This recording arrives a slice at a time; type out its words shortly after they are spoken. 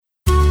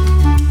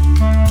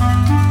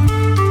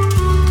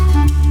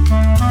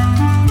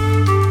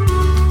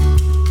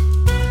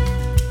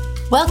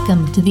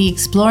Welcome to the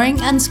Exploring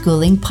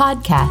Unschooling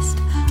podcast.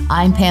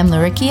 I'm Pam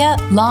Laricchia,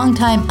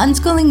 longtime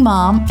unschooling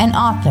mom and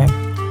author.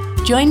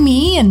 Join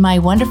me and my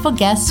wonderful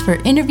guests for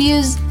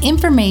interviews,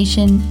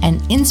 information, and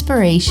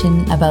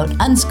inspiration about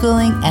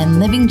unschooling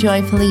and living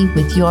joyfully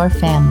with your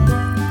family.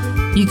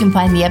 You can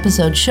find the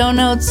episode show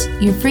notes,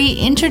 your free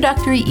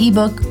introductory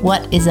ebook,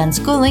 What is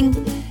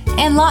Unschooling,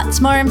 and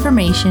lots more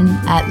information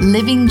at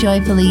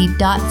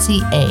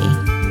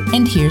livingjoyfully.ca.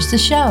 And here's the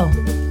show.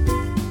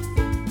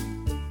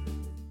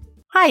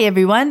 Hi,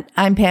 everyone.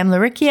 I'm Pam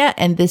Laricchia,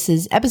 and this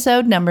is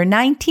episode number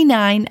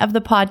 99 of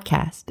the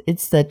podcast.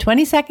 It's the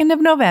 22nd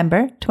of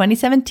November,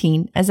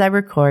 2017, as I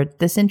record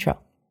this intro.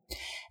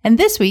 And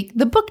this week,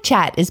 the book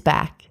chat is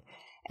back.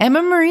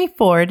 Emma Marie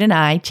Ford and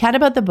I chat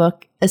about the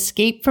book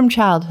Escape from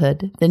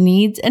Childhood, The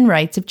Needs and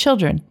Rights of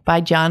Children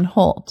by John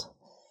Holt.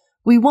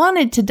 We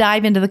wanted to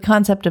dive into the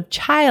concept of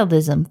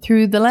childism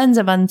through the lens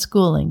of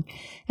unschooling.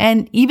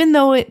 And even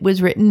though it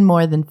was written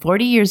more than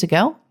 40 years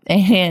ago,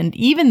 and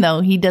even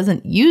though he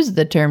doesn't use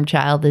the term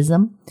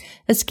childism,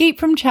 Escape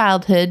from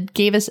Childhood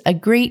gave us a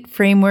great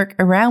framework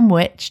around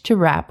which to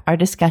wrap our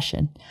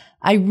discussion.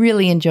 I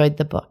really enjoyed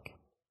the book.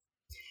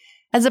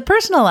 As a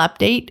personal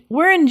update,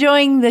 we're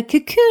enjoying the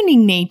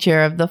cocooning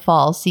nature of the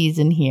fall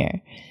season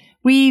here.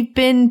 We've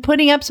been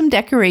putting up some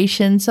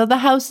decorations, so the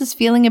house is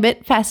feeling a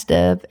bit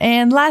festive,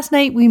 and last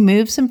night we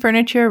moved some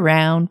furniture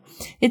around.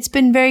 It's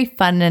been very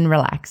fun and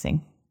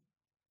relaxing.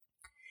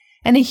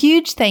 And a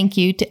huge thank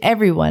you to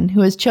everyone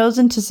who has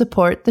chosen to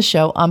support the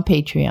show on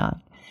Patreon.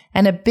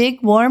 And a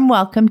big warm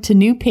welcome to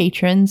new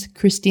patrons,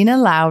 Christina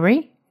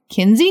Lowry,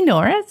 Kinsey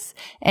Norris,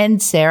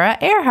 and Sarah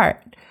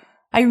Earhart.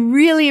 I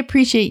really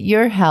appreciate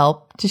your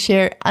help to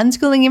share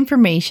unschooling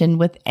information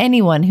with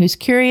anyone who's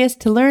curious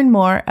to learn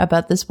more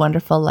about this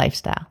wonderful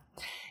lifestyle.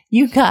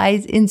 You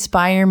guys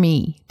inspire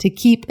me to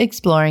keep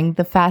exploring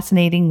the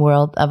fascinating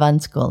world of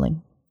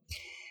unschooling.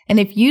 And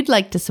if you'd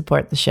like to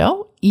support the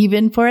show,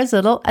 even for as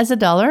little as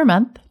 $1 a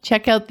month,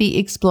 check out the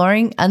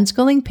Exploring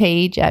Unschooling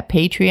page at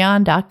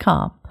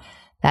patreon.com.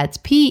 That's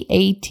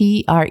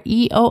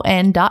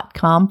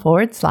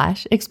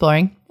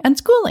patreon.com/exploring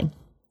unschooling.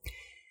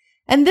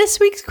 And this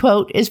week's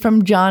quote is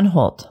from John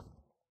Holt.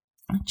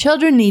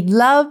 Children need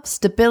love,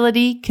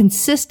 stability,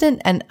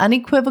 consistent and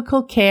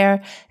unequivocal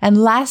care,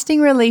 and lasting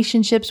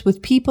relationships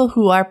with people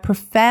who are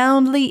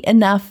profoundly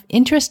enough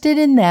interested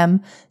in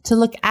them to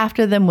look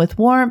after them with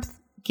warmth,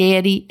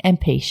 gaiety,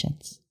 and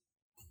patience.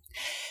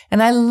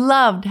 And I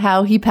loved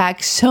how he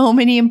packed so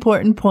many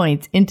important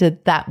points into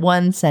that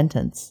one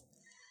sentence.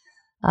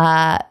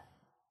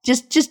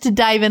 Just to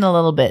dive in a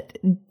little bit.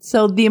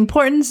 So the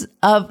importance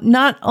of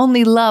not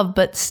only love,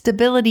 but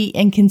stability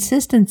and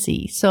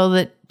consistency, so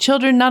that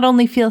children not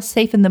only feel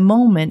safe in the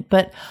moment,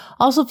 but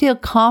also feel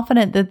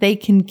confident that they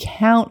can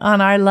count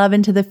on our love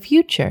into the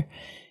future.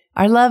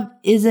 Our love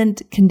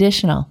isn't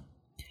conditional.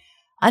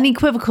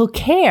 Unequivocal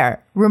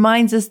care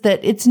reminds us that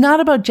it's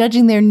not about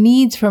judging their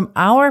needs from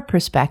our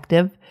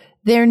perspective.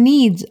 Their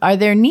needs are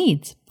their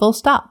needs, full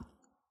stop.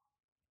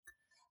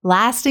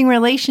 Lasting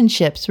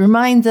relationships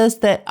reminds us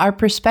that our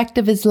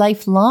perspective is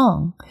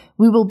lifelong.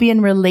 We will be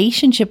in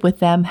relationship with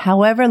them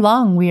however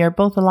long we are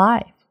both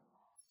alive.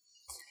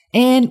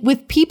 And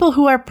with people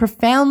who are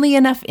profoundly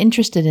enough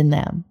interested in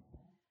them.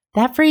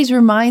 That phrase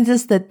reminds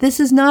us that this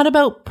is not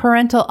about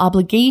parental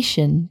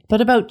obligation,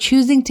 but about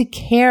choosing to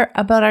care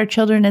about our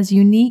children as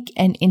unique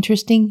and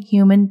interesting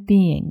human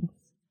beings.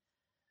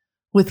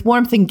 With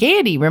warmth and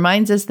gaiety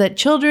reminds us that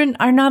children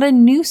are not a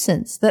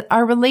nuisance, that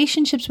our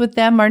relationships with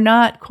them are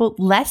not, quote,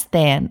 less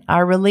than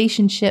our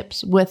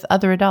relationships with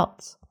other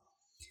adults.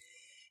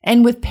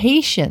 And with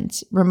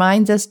patience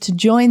reminds us to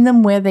join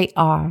them where they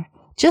are,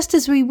 just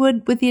as we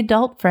would with the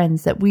adult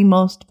friends that we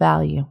most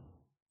value.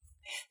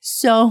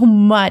 So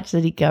much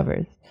that he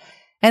covers.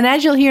 And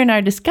as you'll hear in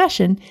our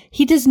discussion,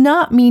 he does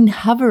not mean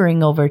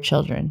hovering over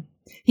children.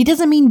 He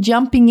doesn't mean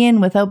jumping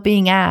in without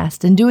being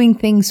asked and doing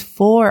things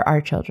for our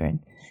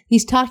children.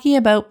 He's talking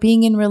about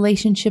being in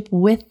relationship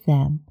with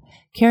them,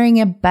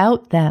 caring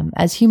about them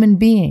as human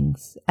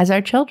beings, as our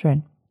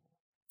children.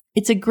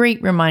 It's a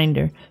great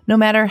reminder, no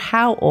matter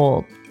how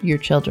old your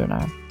children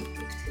are.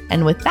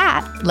 And with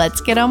that,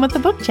 let's get on with the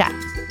book chat.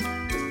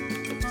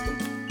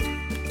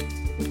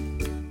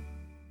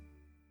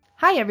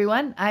 Hi,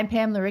 everyone. I'm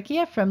Pam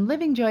Laricchia from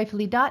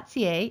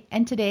livingjoyfully.ca,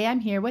 and today I'm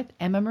here with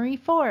Emma Marie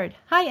Ford.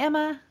 Hi,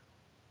 Emma.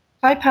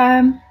 Hi,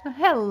 Pam.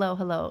 Hello,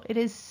 hello. It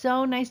is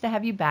so nice to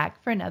have you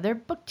back for another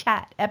book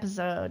chat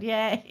episode.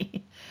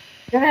 Yay.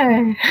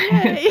 Yay.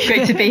 Yay.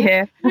 Great to be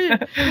here.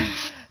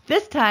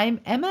 This time,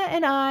 Emma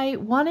and I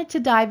wanted to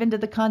dive into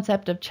the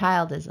concept of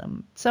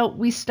childism. So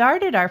we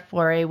started our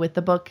foray with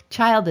the book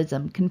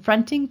Childism,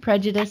 Confronting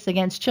Prejudice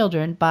Against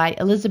Children by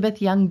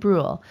Elizabeth Young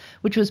Bruhl,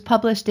 which was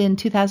published in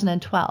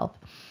 2012.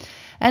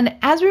 And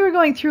as we were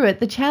going through it,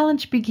 the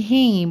challenge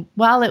became,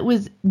 while it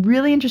was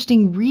really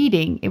interesting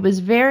reading, it was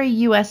very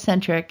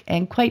U.S.-centric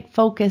and quite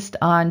focused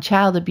on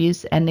child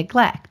abuse and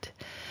neglect.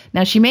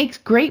 Now, she makes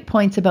great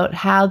points about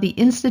how the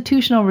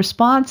institutional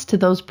response to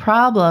those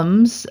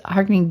problems,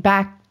 harkening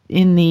back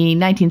in the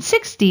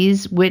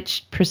 1960s,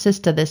 which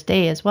persist to this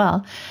day as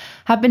well,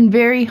 have been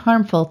very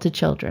harmful to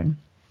children.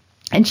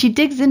 And she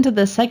digs into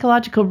the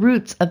psychological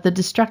roots of the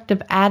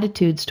destructive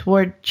attitudes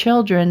toward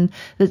children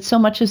that so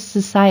much of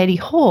society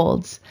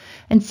holds,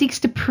 and seeks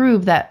to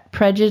prove that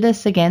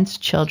prejudice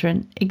against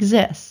children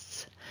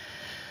exists.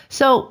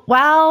 So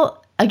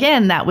while,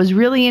 again, that was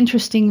really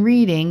interesting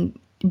reading,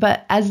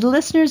 but as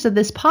listeners of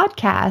this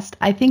podcast,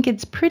 I think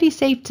it's pretty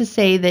safe to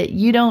say that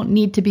you don't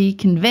need to be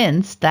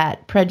convinced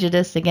that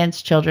prejudice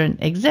against children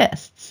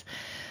exists.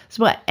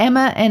 So what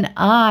Emma and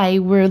I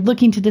were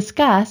looking to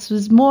discuss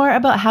was more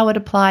about how it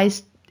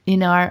applies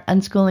in our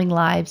unschooling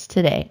lives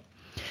today.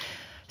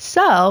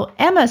 So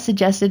Emma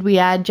suggested we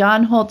add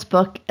John Holt's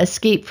book,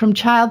 Escape from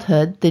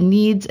Childhood, The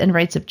Needs and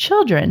Rights of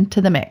Children, to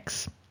the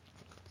mix.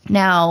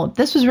 Now,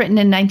 this was written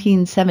in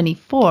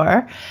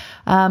 1974,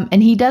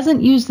 and he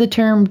doesn't use the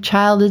term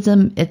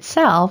childism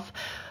itself,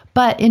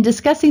 but in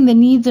discussing the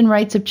needs and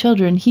rights of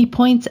children, he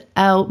points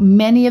out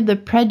many of the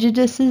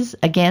prejudices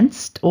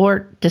against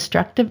or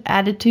destructive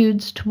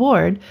attitudes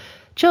toward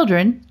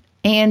children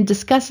and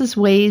discusses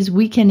ways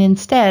we can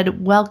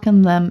instead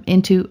welcome them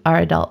into our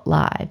adult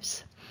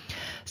lives.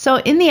 So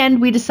in the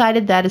end, we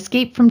decided that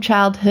Escape from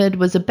Childhood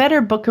was a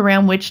better book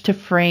around which to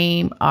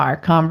frame our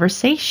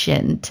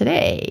conversation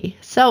today.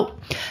 So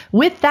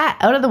with that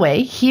out of the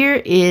way,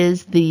 here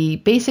is the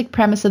basic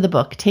premise of the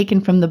book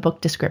taken from the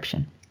book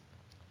description.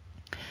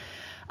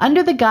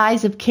 Under the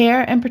guise of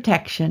care and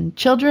protection,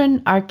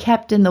 children are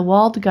kept in the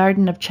walled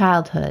garden of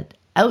childhood,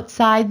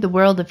 outside the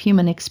world of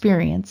human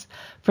experience,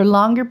 for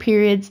longer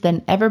periods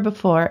than ever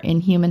before in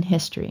human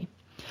history.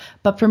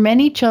 But for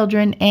many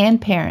children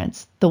and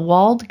parents, the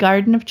walled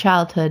garden of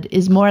childhood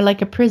is more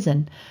like a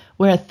prison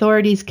where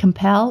authorities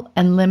compel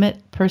and limit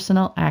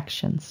personal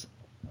actions.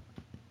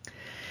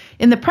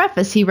 In the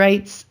preface, he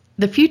writes,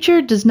 "The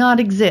future does not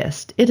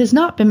exist. It has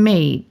not been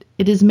made.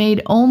 It is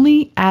made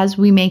only as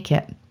we make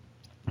it.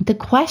 The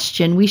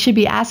question we should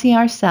be asking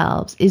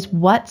ourselves is,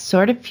 what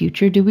sort of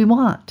future do we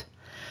want?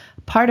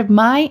 Part of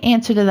my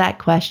answer to that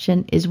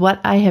question is what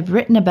I have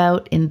written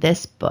about in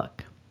this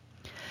book."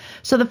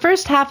 So the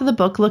first half of the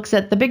book looks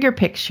at the bigger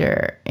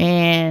picture,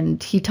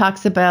 and he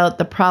talks about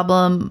the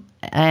problem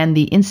and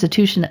the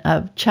institution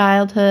of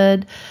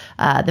childhood,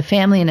 the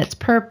family and its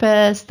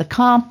purpose, the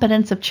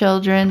competence of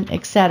children,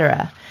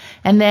 etc.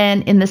 And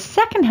then in the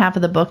second half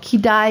of the book, he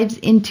dives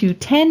into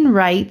 10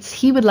 rights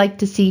he would like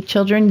to see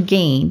children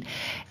gain,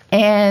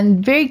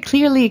 and very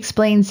clearly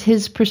explains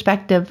his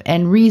perspective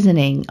and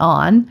reasoning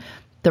on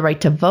the right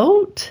to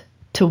vote,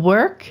 to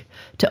work,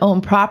 to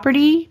own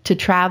property, to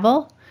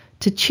travel,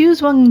 to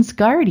choose one's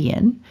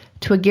guardian,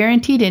 to a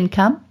guaranteed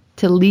income,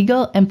 to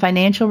legal and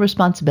financial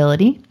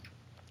responsibility,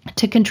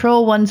 to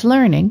control one's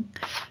learning,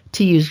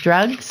 to use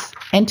drugs,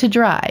 and to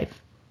drive.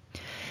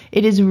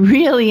 It is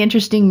really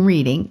interesting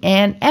reading,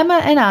 and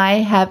Emma and I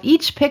have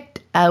each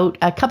picked out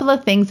a couple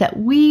of things that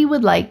we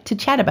would like to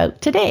chat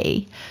about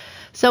today.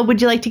 So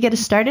would you like to get us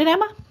started,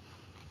 Emma?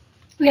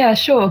 Yeah,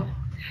 sure.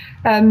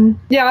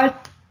 I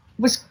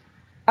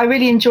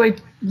really enjoyed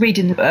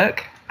reading the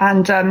book,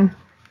 and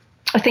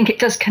I think it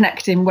does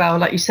connect in well,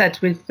 like you said,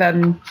 with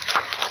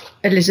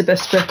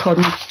Elizabeth's book on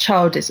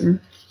childism.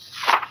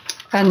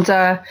 And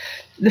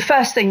the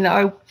first thing that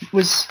I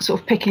was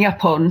sort of picking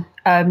up on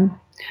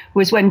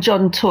was when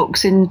John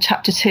talks in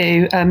chapter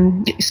 2,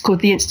 it's called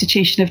The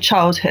Institution of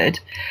Childhood,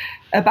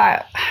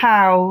 about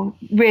how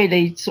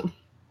really sort of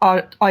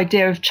our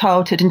idea of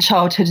childhood and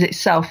childhood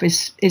itself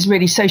is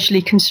really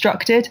socially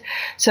constructed.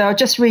 So I'll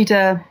just read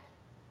a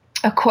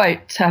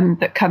quote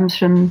that comes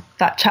from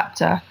that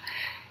chapter.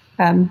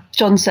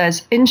 John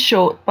says, "In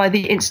short, by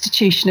the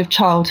institution of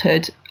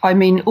childhood, I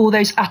mean all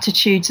those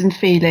attitudes and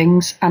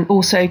feelings and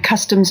also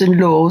customs and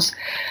laws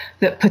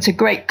that put a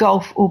great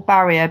gulf or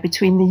barrier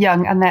between the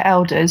young and their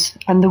elders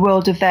and the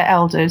world of their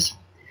elders,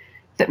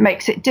 that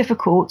makes it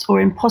difficult or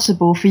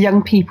impossible for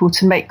young people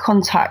to make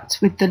contact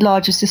with the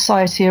larger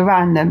society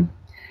around them,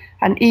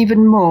 and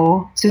even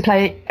more to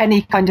play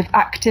any kind of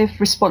active,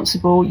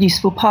 responsible,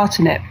 useful part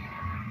in it.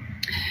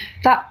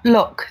 That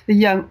lock the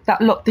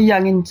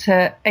young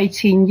into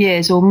 18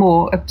 years or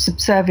more of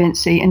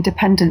subserviency and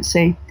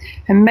dependency,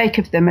 and make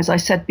of them, as I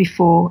said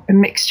before, a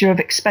mixture of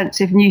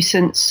expensive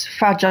nuisance,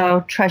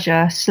 fragile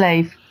treasure,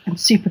 slave, and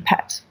super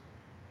pet."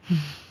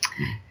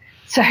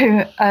 So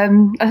I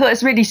thought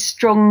it's a really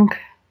strong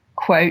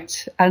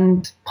quote,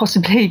 and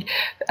possibly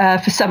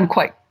for some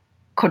quite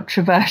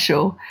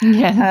controversial.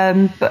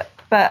 Yeah.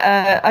 But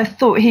I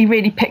thought he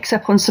really picks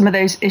up on some of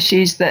those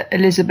issues that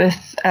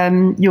Elizabeth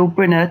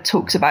Yule-Brynner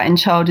talks about in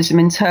childism,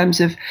 in terms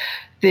of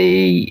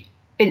the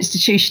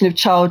institution of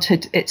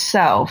childhood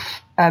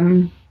itself.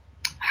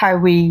 How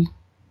we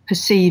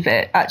perceive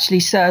it actually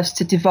serves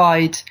to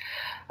divide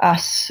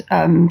us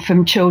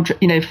from children.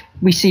 You know,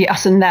 we see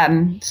us and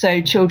them.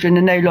 So children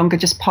are no longer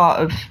just part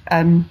of,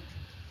 of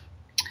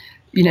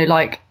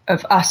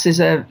us as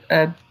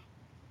a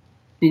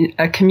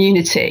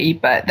community,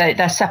 but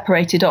they're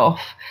separated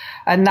off.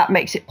 And that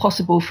makes it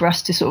possible for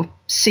us to sort of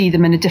see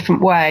them in a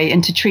different way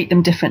and to treat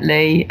them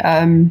differently,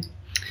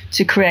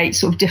 to create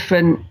sort of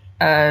different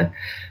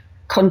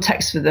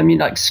contexts for them,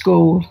 like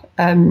school,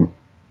 and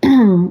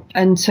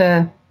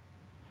to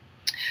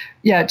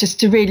just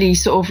to really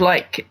sort of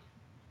like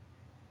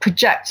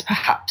project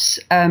perhaps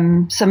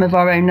some of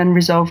our own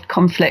unresolved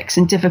conflicts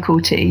and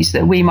difficulties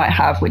that we might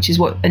have, which is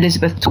what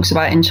Elizabeth talks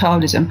about in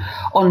Childism,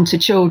 onto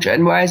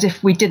children. Whereas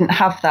if we didn't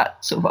have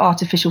that sort of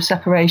artificial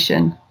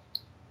separation,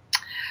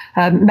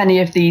 many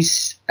of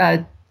these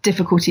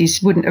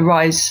difficulties wouldn't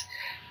arise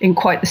in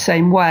quite the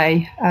same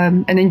way.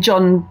 And then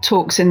John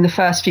talks in the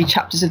first few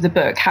chapters of the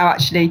book how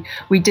actually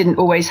we didn't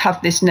always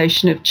have this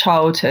notion of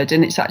childhood,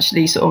 and it's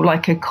actually sort of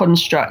like a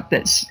construct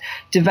that's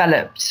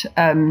developed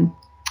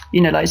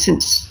like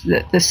since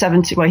the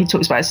 70s, well, he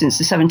talks about it since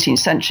the 17th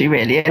century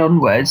really and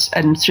onwards,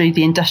 and through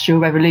the Industrial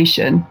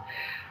Revolution,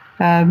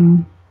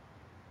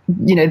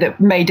 that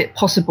made it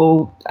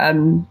possible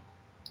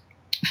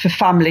for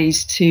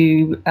families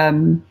to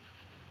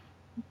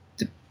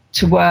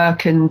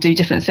work and do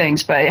different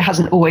things, but it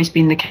hasn't always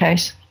been the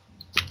case.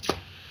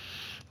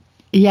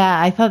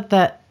 Yeah, I thought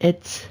that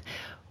it's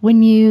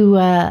when you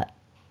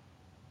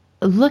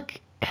look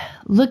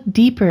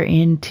deeper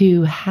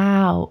into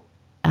how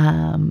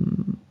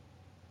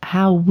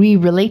we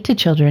relate to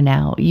children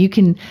now, you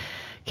can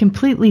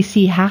completely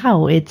see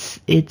how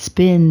it's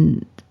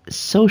been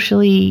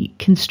socially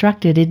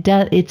constructed.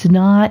 It's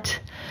not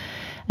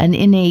an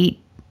innate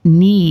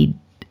need,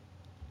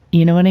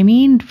 you know what I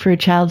mean, for a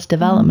child's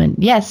development.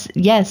 Mm-hmm.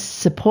 Yes,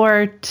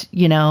 support,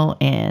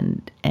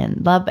 and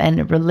love and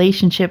a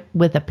relationship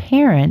with a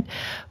parent,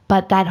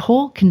 but that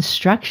whole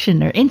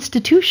construction or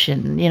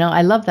institution,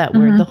 I love that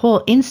word, the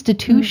whole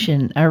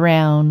institution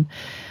around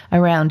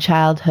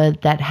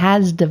childhood that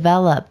has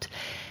developed,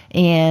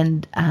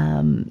 and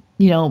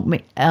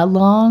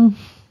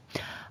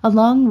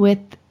along with,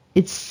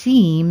 it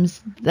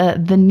seems,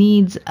 the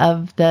needs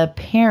of the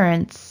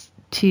parents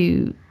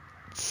to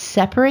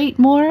separate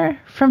more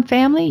from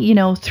family,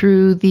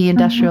 through the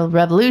Industrial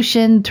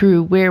Revolution,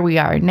 through where we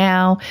are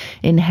now,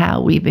 in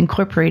how we've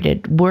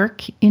incorporated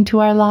work into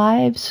our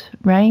lives,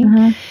 right?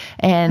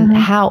 And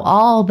how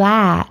all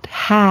that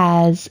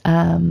has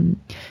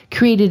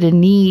created a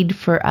need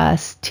for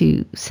us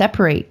to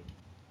separate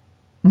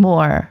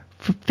more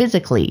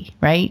physically,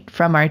 right,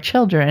 from our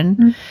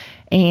children.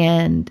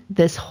 And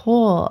this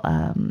whole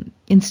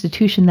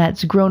institution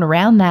that's grown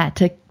around that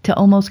to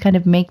almost kind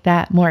of make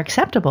that more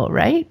acceptable,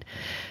 right?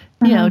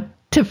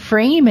 To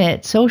frame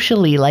it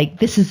socially like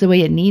this is the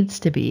way it needs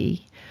to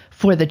be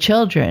for the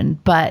children.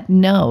 But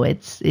no,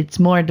 it's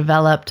more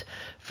developed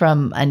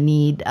from a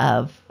need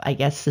of, I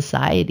guess,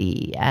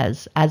 society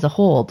as a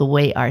whole, the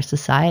way our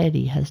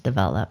society has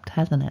developed,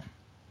 hasn't it?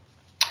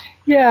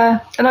 Yeah,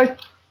 and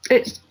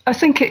I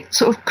think it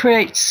sort of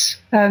creates,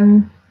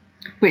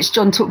 which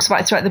John talks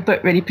about throughout the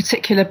book, really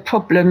particular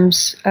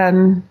problems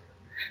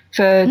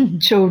for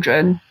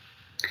children,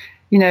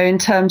 in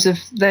terms of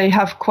they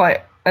have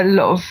quite a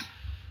lot of,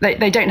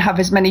 they don't have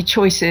as many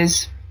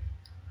choices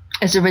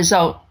as a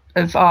result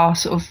of our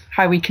sort of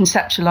how we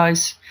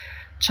conceptualize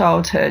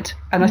childhood.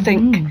 And I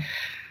think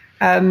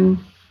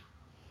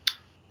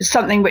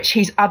something which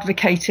he's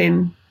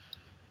advocating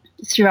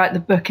throughout the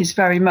book is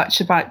very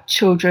much about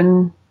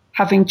children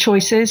having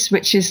choices,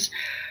 which is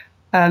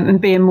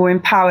and being more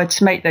empowered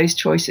to make those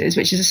choices,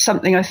 which is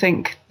something I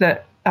think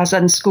that as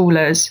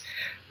unschoolers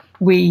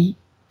we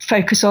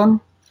focus on.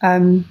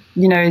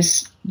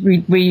 Is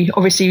we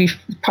obviously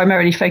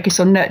primarily focus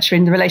on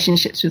nurturing the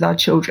relationships with our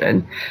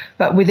children,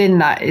 but within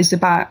that is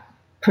about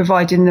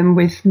providing them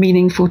with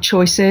meaningful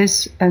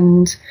choices,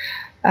 and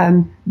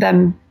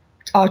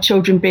our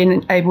children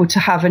being able to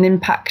have an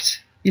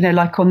impact,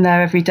 like on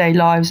their everyday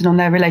lives and on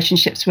their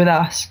relationships with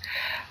us,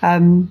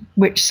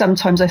 which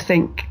sometimes I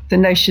think the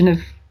notion of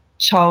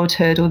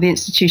childhood or the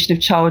institution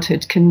of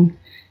childhood can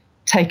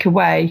take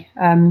away.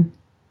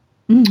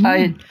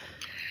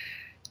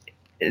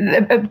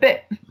 A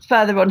bit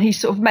further on, he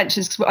sort of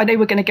mentions, because I know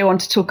we're going to go on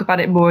to talk about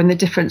it more in the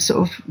different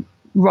sort of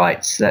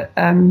rights that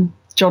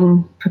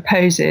John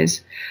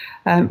proposes.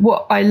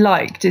 What I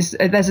liked is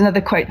there's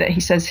another quote that he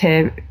says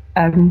here.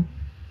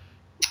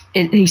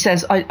 He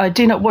says, I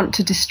do not want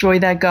to destroy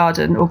their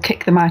garden or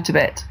kick them out of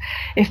it.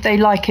 If they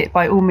like it,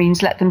 by all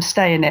means, let them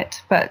stay in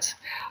it. But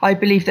I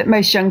believe that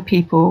most young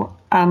people,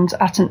 and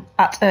at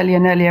earlier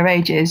and earlier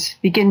ages,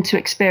 begin to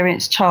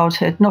experience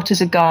childhood not as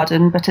a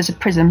garden, but as a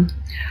prison.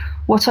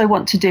 What I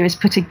want to do is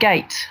put a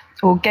gate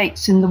or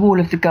gates in the wall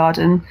of the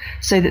garden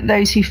so that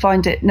those who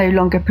find it no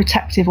longer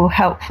protective or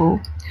helpful,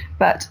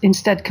 but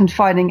instead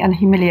confining and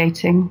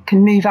humiliating,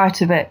 can move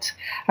out of it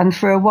and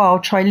for a while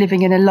try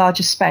living in a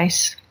larger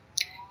space.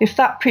 If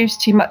that proves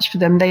too much for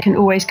them, they can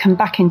always come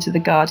back into the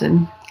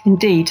garden.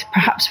 Indeed,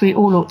 perhaps we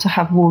all ought to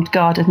have walled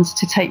gardens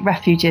to take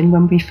refuge in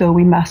when we feel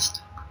we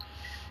must.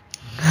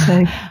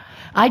 So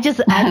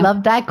I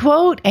love that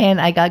quote, and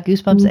I got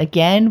goosebumps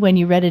again when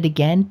you read it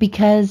again,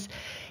 because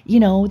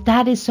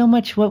that is so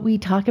much what we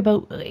talk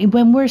about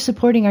when we're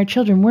supporting our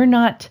children. We're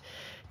not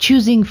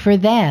choosing for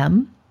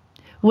them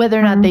whether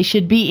or not they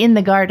should be in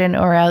the garden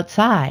or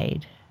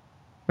outside,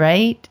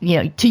 right?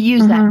 To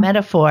use that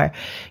metaphor,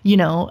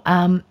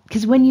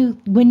 because when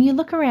you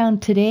look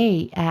around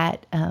today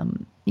at,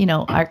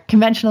 our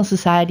conventional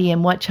society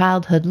and what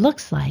childhood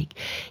looks like,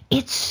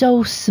 it's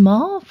so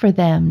small for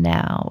them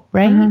now,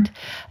 right?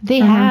 They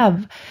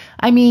have,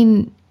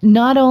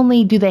 not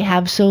only do they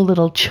have so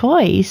little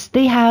choice,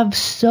 they have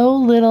so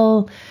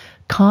little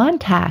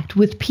contact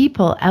with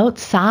people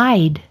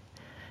outside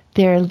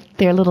their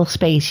little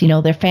space,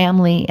 their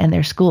family and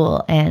their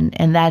school.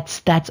 And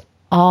that's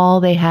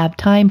all they have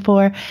time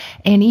for.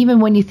 And even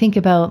when you think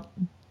about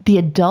the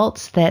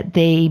adults that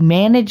they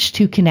manage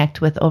to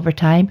connect with over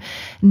time,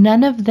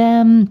 none of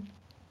them,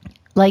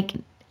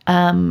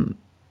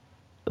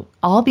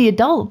 all the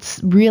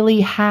adults really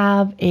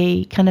have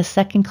a kind of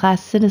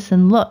second-class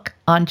citizen look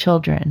on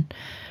children,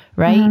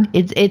 right?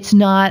 It's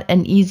not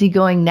an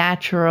easygoing,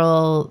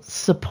 natural,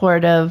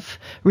 supportive,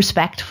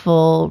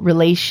 respectful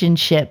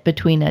relationship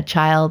between a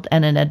child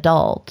and an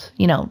adult,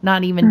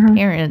 not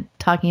even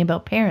talking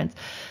about parents.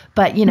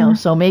 But,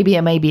 so maybe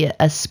it may be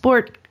a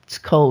sports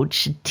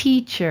coach, a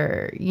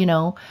teacher,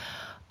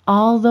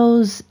 all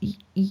those,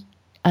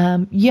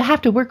 you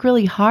have to work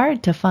really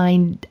hard to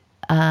find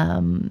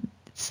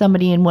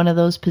somebody in one of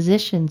those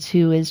positions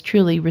who is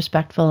truly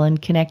respectful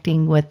and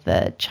connecting with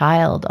the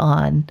child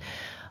on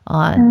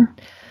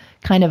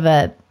kind of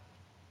a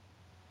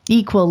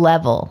equal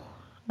level,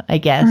 I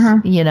guess,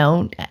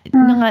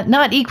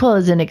 not equal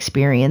as an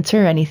experience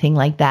or anything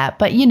like that,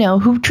 but,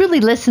 who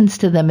truly listens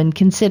to them and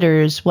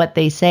considers what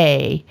they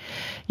say,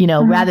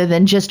 rather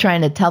than just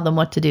trying to tell them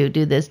what to do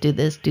this, do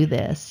this, do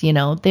this,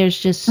 there's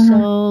just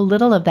so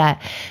little of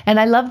that. And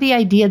I love the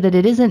idea that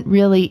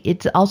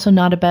it's also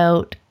not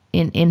about,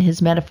 in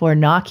his metaphor,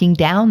 knocking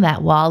down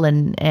that wall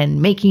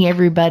and making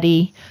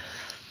everybody,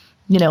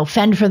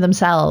 fend for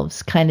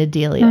themselves kind of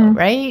dealio,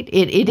 right?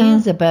 It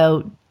is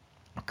about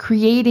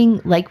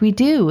creating, like we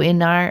do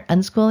in our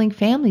unschooling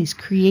families,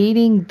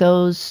 creating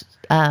those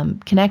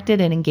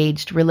connected and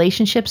engaged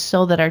relationships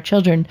so that our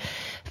children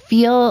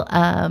feel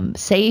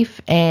safe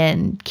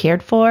and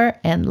cared for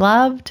and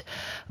loved,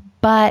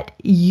 but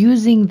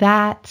using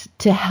that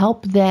to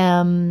help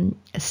them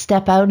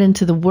step out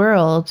into the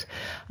world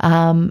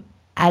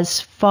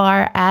as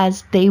far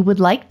as they would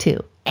like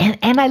to.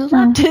 And I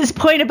loved his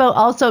point about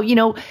also,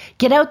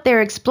 get out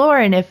there, explore,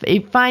 and if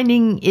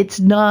finding it's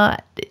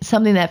not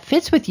something that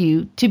fits with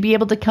you, to be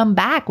able to come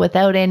back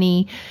without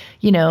any,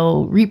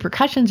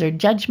 repercussions or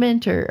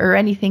judgment or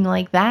anything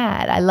like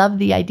that. I love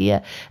the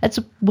idea. That's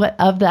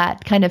of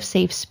that kind of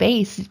safe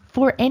space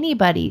for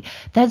anybody.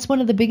 That's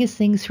one of the biggest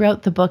things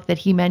throughout the book that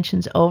he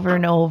mentions over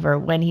and over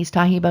when he's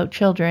talking about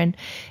children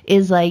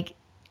is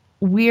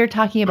we're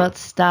talking about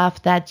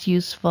stuff that's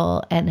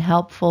useful and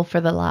helpful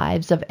for the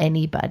lives of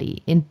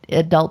anybody,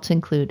 adults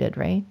included,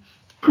 right?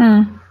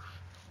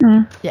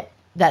 Yeah,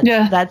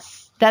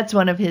 that's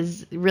one of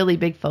his really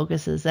big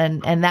focuses,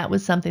 and that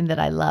was something that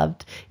I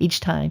loved each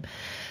time.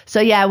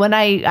 So yeah, when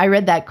I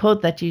read that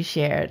quote that you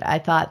shared, I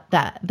thought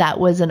that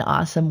was an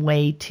awesome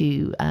way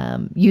to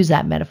use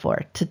that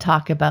metaphor to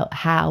talk about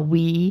how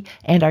we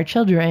and our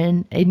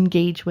children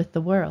engage with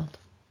the world.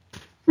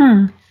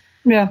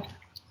 Yeah.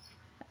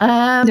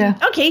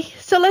 Okay,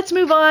 so let's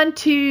move on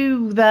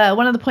to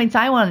one of the points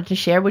I wanted to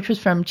share, which was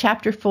from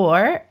chapter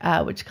 4,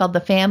 which is called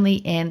The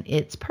Family and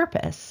Its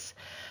Purpose.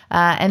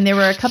 And there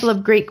were a couple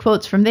of great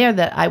quotes from there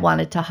that I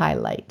wanted to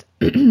highlight.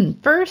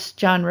 First,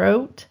 John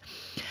wrote,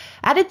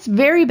 "At its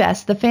very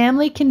best, the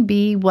family can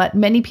be what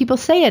many people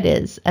say it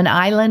is, an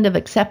island of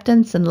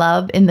acceptance and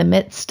love in the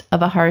midst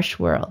of a harsh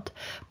world.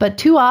 But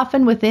too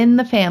often within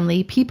the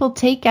family, people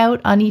take out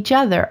on each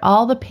other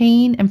all the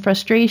pain and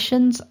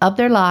frustrations of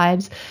their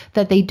lives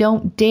that they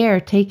don't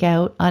dare take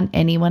out on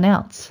anyone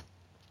else."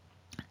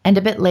 And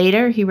a bit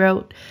later, he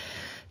wrote,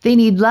 "They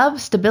need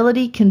love,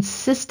 stability,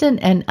 consistent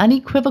and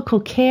unequivocal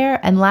care,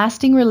 and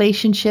lasting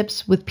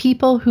relationships with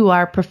people who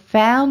are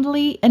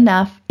profoundly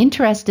enough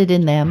interested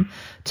in them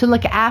to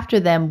look after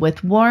them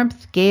with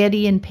warmth,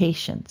 gaiety, and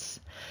patience.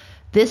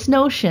 This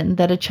notion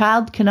that a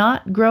child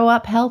cannot grow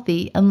up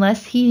healthy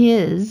unless he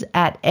is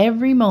at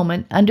every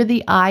moment under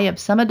the eye of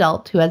some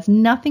adult who has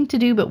nothing to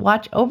do but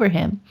watch over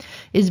him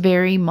is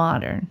very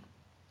modern."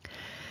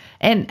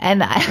 And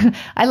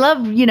I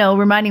love,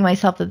 reminding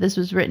myself that this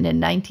was written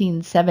in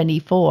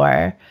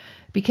 1974,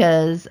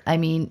 because,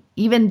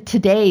 even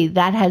today,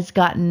 that has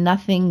gotten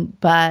nothing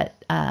but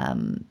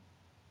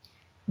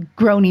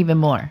grown even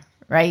more,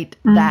 right?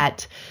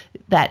 That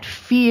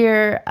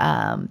fear,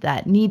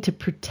 that need to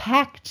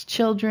protect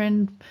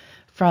children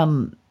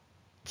from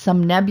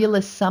some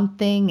nebulous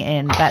something,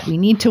 and that we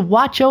need to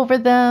watch over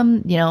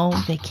them.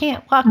 They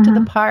can't walk to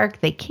the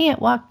park. They can't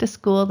walk to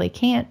school. They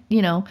can't,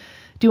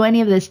 do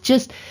any of this.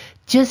 Just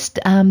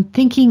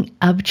thinking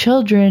of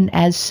children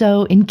as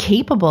so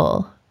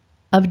incapable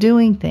of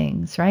doing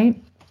things,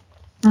 right?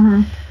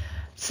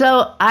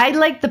 So I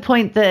like the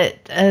point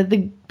that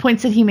the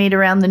points that he made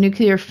around the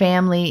nuclear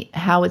family,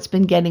 how it's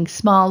been getting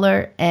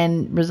smaller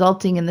and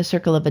resulting in the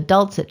circle of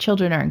adults that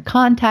children are in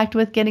contact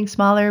with getting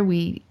smaller.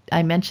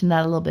 I mentioned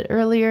that a little bit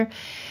earlier.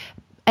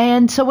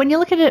 And so when you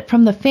look at it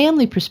from the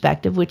family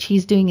perspective, which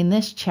he's doing in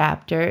this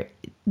chapter,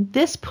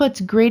 this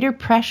puts greater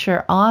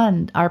pressure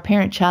on our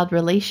parent-child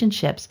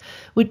relationships,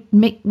 which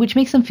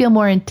makes them feel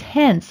more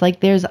intense, like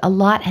there's a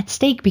lot at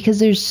stake because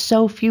there's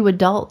so few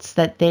adults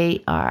that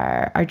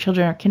our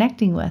children are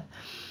connecting with.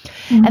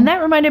 Mm-hmm. And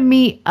that reminded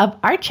me of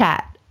our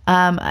chat.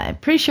 I'm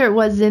pretty sure it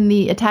was in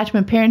the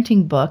Attachment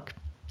Parenting book,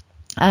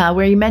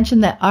 where you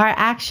mentioned that our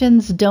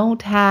actions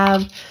don't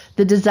have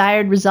the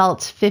desired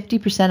results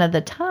 50% of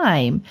the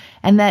time,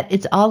 and that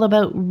it's all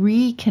about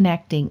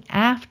reconnecting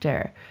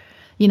after.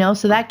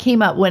 So that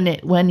came up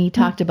when he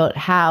talked about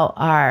how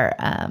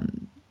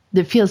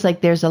it feels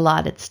like there's a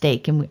lot at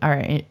stake and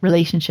our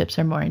relationships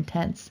are more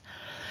intense.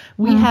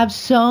 We have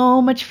so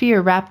much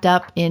fear wrapped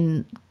up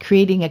in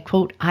creating a,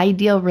 quote,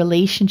 ideal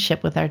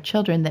relationship with our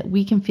children that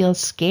we can feel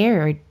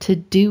scared to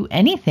do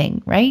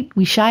anything, right?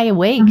 We shy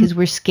away because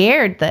we're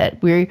scared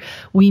that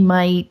we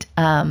might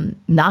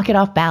knock it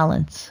off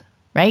balance,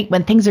 right?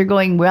 When things are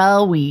going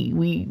well,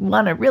 we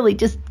want to really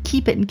just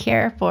keep it and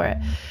care for it.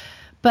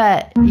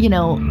 But,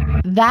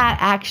 that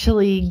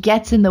actually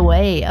gets in the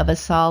way of a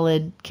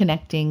solid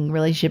connecting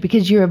relationship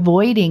because you're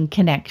avoiding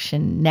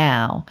connection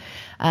now.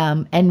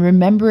 And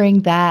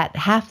remembering that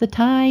half the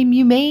time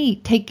you may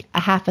take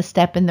a half a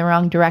step in the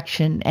wrong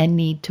direction and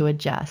need to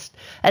adjust.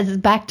 As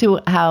back to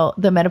how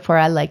the metaphor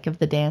I like of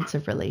the dance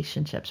of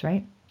relationships,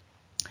 right?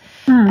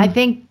 I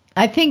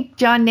think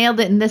John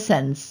nailed it in this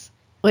sentence,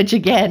 which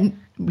again,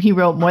 he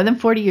wrote more than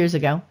 40 years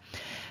ago.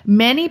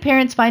 Many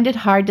parents find it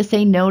hard to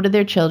say no to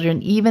their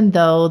children, even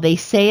though they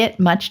say it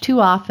much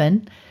too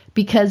often,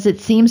 because it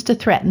seems to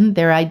threaten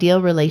their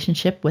ideal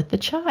relationship with the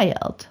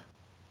child.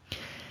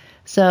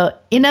 So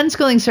in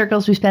unschooling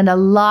circles, we spend a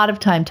lot of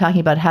time talking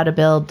about how to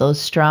build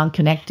those strong,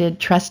 connected,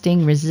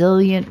 trusting,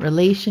 resilient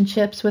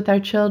relationships with our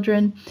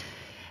children.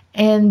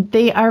 And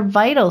they are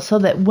vital so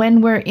that when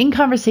we're in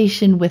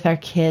conversation with our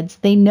kids,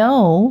 they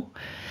know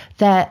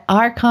that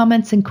our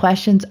comments and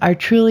questions are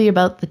truly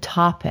about the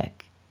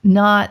topic,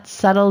 not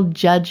subtle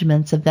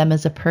judgments of them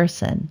as a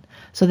person.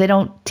 So they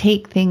don't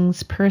take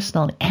things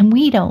personally. And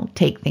we don't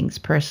take things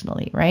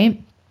personally,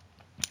 right?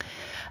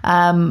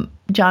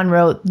 John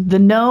wrote, "The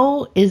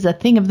no is a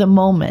thing of the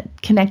moment,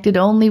 connected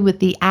only with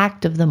the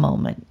act of the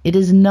moment. It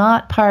is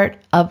not part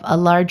of a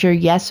larger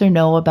yes or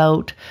no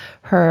about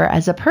her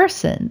as a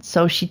person.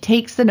 So she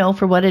takes the no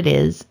for what it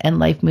is and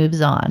life moves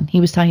on." He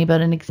was talking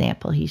about an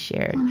example he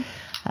shared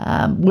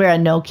where a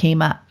no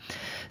came up.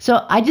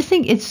 So I just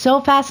think it's so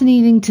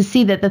fascinating to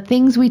see that the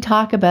things we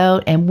talk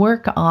about and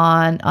work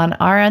on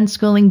our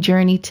unschooling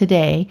journey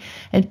today,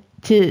 and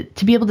to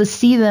be able to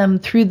see them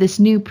through this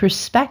new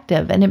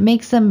perspective, and it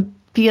makes them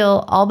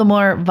feel all the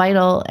more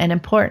vital and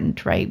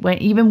important, right?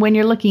 Even when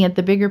you're looking at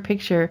the bigger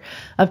picture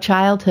of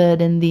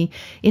childhood and the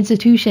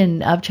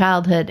institution of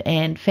childhood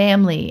and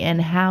family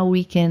and how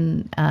we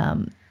can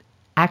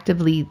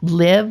actively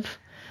live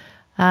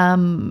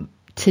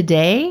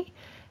today.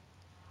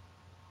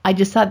 I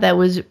just thought that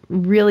was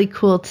really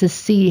cool to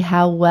see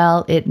how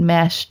well it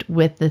meshed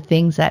with the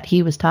things that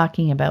he was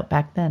talking about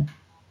back then.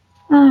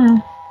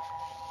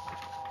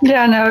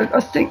 Yeah, no, I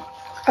think,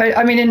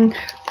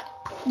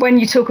 when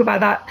you talk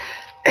about that,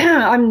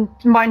 I'm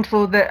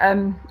mindful that,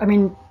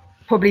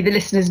 probably the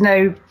listeners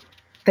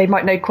they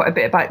might know quite a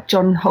bit about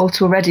John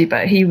Holt already,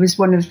 but he was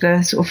one of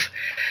the sort of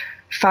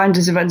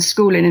founders of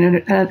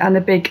unschooling and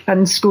a big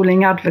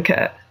unschooling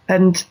advocate.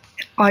 And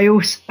I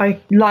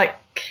like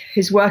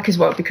his work as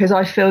well, because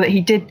I feel that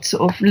he did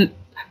sort of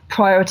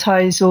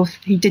prioritize, or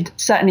he did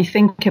certainly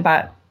think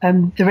about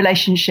the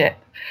relationship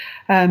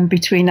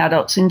between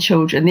adults and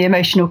children, the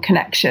emotional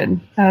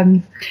connection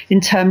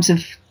in terms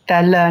of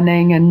their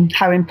learning and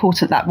how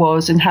important that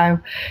was, and how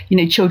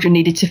children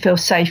needed to feel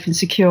safe and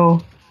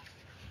secure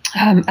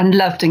and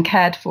loved and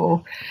cared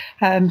for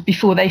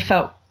before they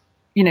felt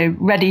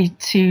ready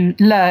to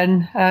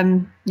learn.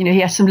 He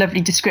has some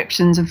lovely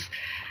descriptions of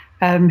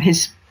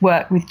his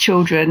work with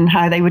children,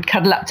 how they would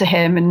cuddle up to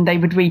him and they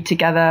would read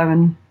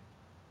together.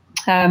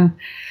 And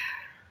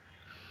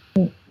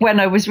when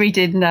I was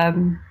reading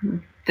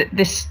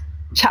this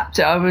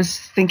chapter, I was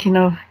thinking,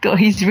 oh God,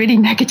 he's really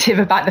negative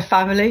about the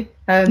family.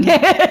 But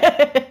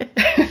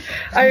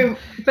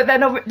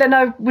then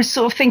I was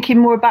sort of thinking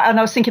more about, and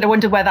I was thinking, I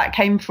wonder where that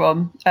came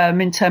from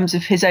in terms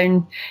of his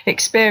own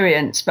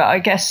experience. But I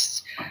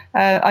guess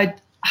I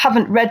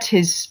haven't read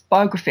his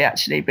biography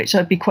actually, which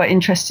I'd be quite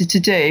interested to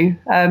do.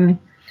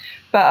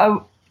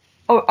 But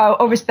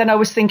I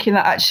was thinking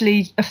that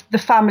actually the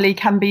family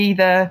can be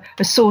either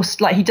a source,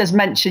 like he does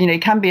mention,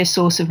 it can be a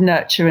source of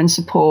nurture and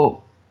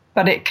support,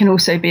 but it can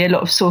also be a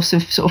lot of source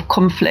of sort of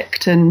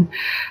conflict. And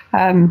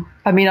I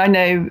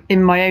know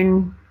in my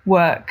own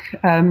work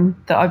that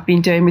I've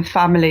been doing with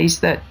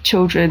families that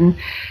children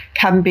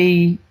can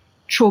be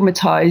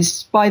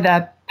traumatized by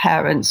their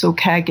parents or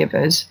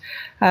caregivers,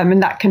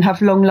 and that can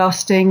have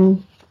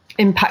long-lasting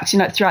impacts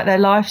throughout their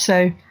life.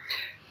 So,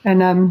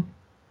 and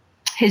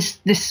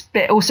this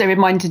bit also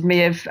reminded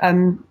me of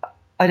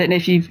I don't know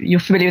if you're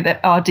familiar with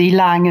R.D.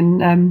 Laing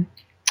and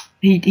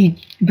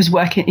he was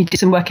working. He did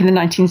some work in the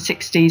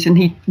 1960s, and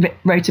he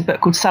wrote a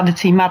book called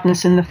Sanity,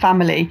 Madness, and the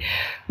Family,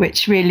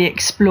 which really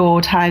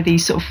explored how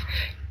these sort of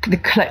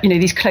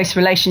these close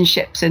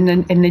relationships in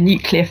the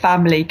nuclear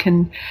family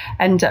can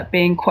end up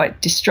being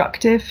quite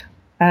destructive.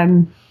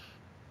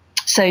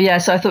 So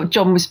I thought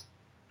John was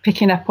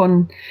picking up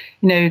on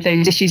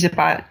those issues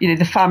about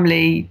the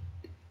family.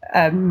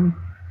 It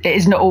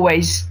is not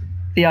always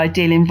the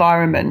ideal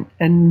environment,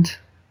 and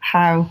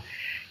how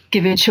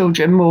giving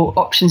children more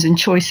options and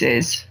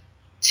choices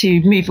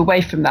to move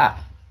away from that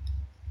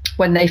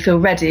when they feel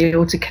ready,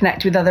 or to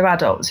connect with other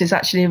adults, is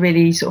actually a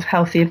really sort of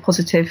healthy and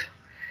positive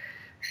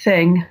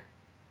thing.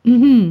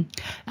 Mm-hmm.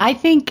 I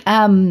think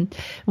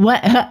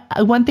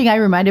one thing I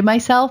reminded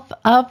myself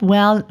of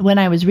when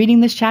I was reading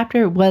this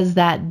chapter was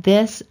that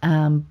this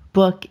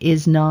book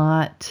is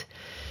not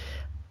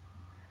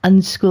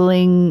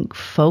unschooling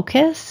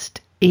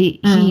focused. He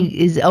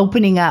is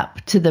opening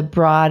up to the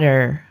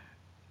broader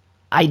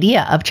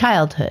idea of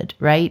childhood,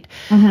 right?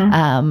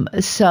 Mm-hmm.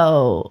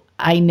 So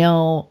I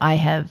know I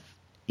have,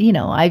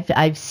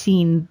 I've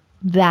seen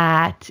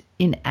that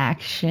in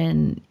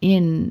action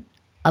in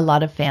a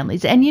lot of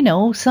families, and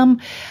some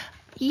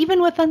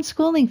even with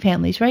unschooling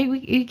families, right?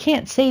 You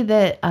can't say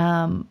that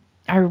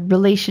our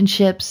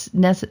relationships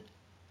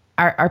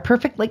are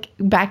perfect. Like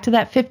back to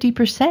that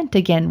 50%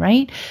 again,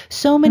 right?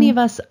 So many of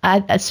us,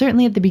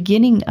 certainly at the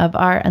beginning of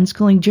our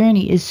unschooling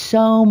journey, is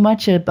so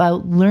much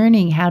about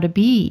learning how to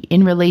be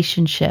in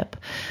relationship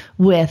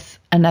with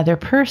another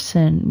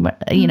person.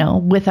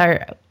 With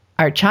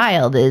our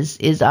child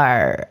is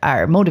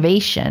our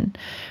motivation,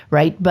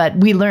 right? But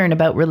we learn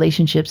about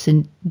relationships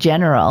in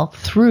general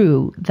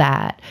through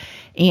that.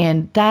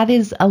 And that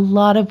is a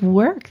lot of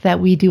work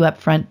that we do up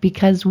front,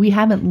 because we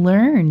haven't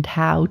learned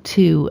how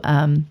to,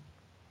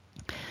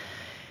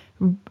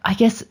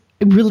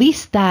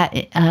 release that,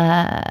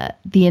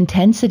 the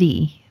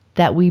intensity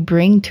that we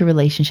bring to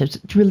relationships,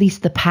 to release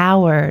the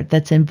power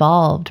that's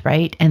involved,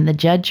 right? And the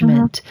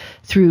judgment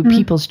through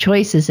people's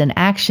choices and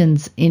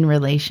actions in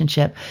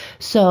relationship.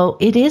 So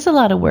it is a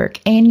lot of work.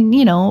 And,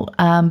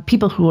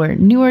 people who are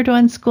newer to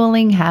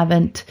unschooling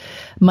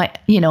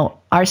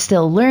are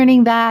still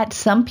learning that.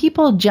 Some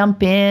people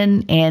jump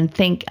in and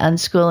think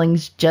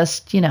unschooling's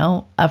just,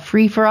 a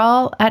free for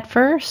all at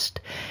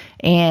first,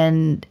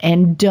 and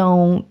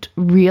don't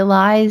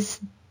realize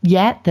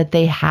yet that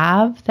they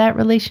have that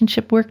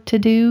relationship work to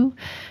do.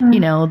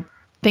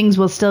 Things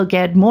will still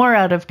get more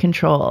out of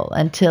control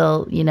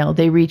until,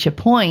 they reach a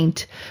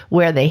point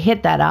where they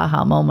hit that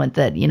aha moment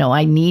that,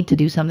 I need to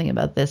do something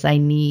about this. I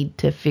need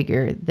to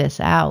figure this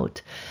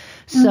out.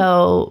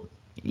 So,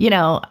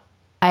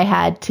 I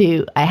had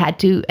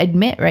to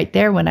admit right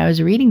there when I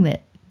was reading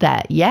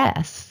that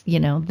yes,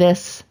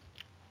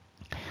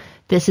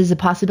 this is a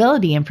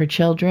possibility. And for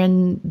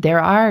children, there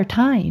are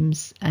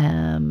times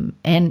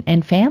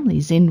and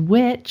families in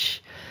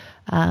which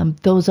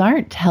those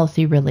aren't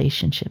healthy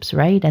relationships,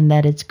 right? And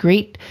that it's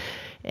great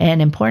and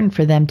important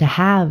for them to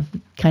have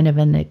kind of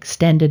an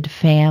extended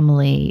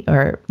family,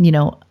 or,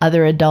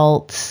 other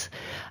adults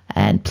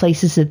and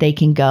places that they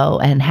can go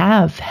and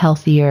have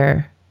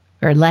healthier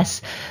or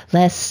less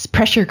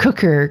pressure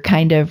cooker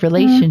kind of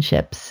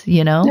relationships,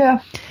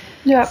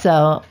 Yeah.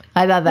 So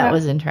I thought that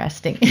was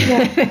interesting.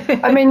 I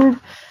think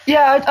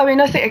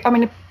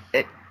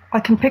I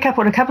can pick up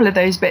on a couple of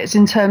those bits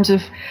in terms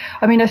of,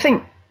 I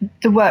think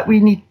the work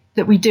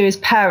that we do as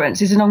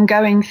parents is an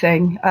ongoing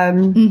thing.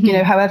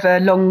 However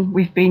long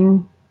we've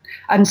been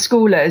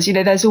unschoolers,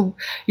 there's all,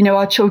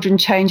 our children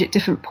change at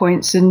different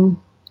points, and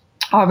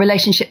our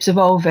relationships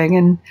evolving.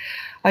 And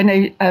I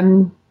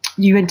know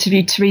you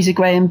interviewed Theresa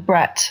Graham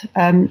Brett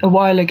a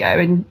while ago,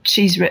 and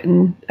she's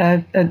written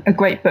a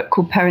great book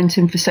called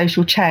Parenting for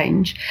Social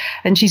Change.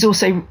 And she's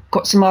also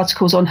got some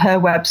articles on her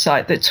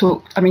website that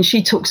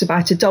she talks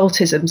about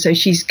adultism. So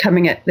she's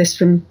coming at this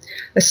from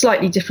a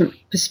slightly different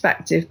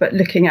perspective, but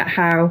looking at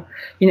how,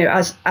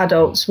 as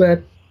adults,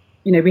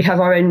 we have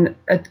our own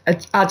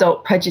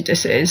adult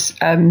prejudices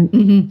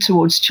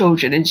towards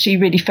children. And she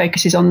really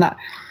focuses on that,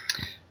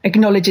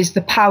 acknowledges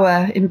the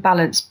power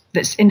imbalance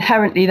that's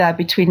inherently there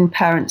between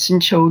parents and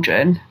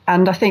children.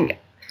 And I think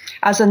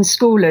as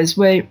unschoolers,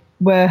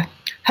 we're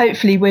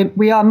hopefully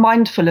we are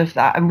mindful of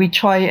that, and we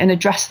try and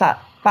address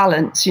that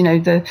balance.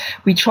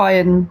 We try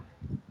and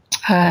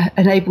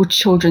enable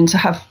children to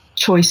have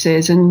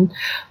choices, and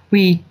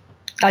we,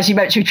 as you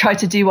mentioned, we try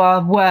to do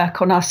our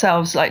work on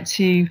ourselves, like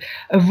to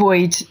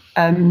avoid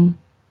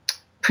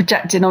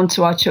projecting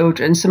onto our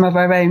children some of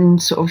our own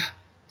sort of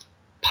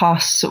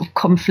past sort of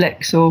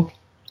conflicts or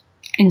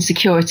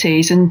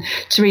insecurities. And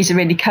Theresa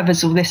really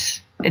covers all this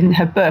in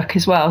her book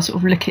as well,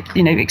 sort of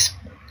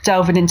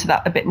delving into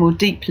that a bit more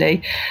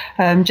deeply,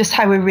 just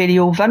how we're really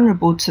all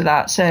vulnerable to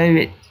that. So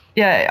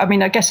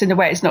I guess in a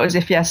way it's not as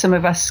if some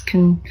of us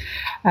can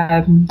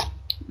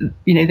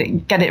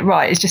get it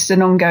right. It's just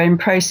an ongoing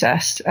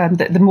process,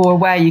 that the more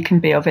aware you can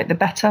be of it, the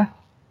better.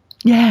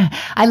 Yeah,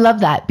 I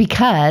love that,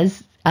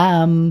 because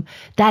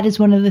that is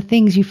one of the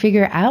things you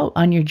figure out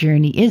on your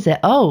journey. Is it,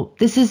 oh,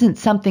 this isn't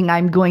something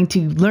I'm going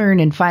to learn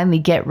and finally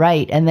get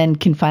right and then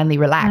can finally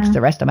relax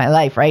the rest of my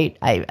life, right?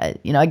 I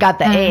got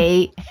the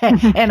A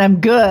and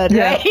I'm good,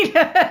 right?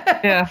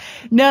 Yeah.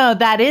 No,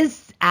 that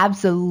is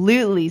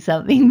absolutely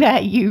something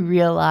that you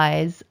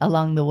realize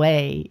along the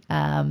way.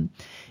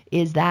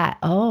 Is that,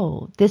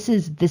 oh, this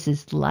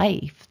is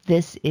life.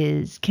 This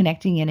is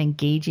connecting and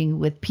engaging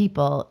with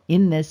people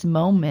in this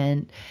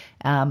moment,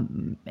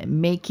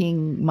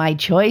 making my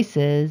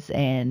choices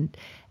and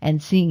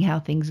seeing how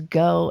things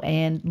go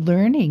and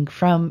learning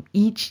from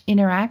each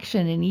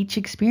interaction and each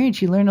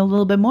experience. You learn a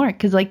little bit more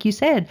because, like you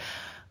said,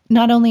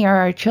 not only are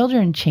our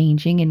children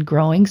changing and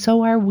growing,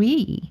 so are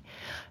we.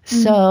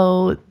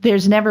 So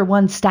there's never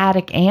one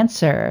static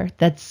answer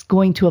that's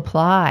going to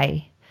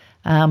apply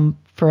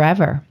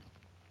forever.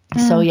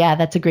 So yeah,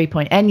 that's a great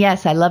point. And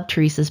yes, I love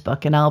Teresa's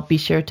book, and I'll be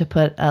sure to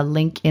put a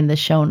link in the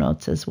show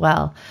notes as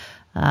well.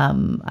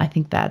 I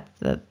think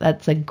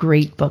that's a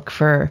great book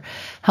for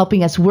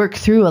helping us work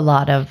through a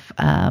lot of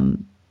I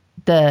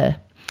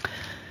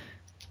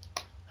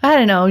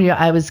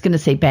was going to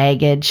say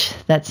baggage.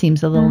 That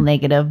seems a little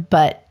negative,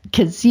 but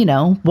because,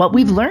 what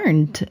we've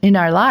learned in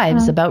our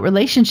lives about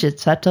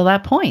relationships up to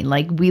that point,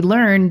 like we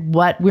learn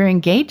what we're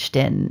engaged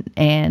in,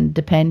 and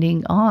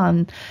depending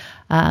on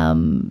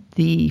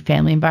the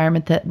family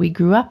environment that we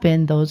grew up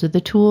in, those are the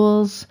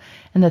tools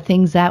and the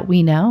things that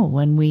we know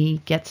when we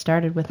get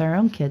started with our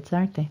own kids,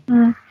 aren't they?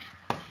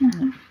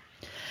 Mm-hmm.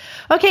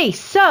 Okay,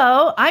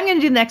 so I'm going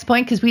to do the next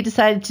point because we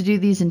decided to do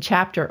these in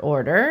chapter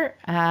order.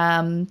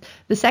 The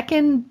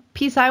second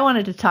piece I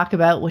wanted to talk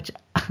about, which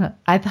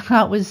I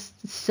thought was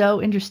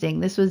so interesting,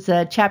 this was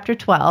chapter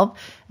 12,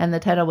 and the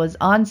title was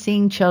On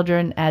Seeing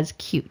Children as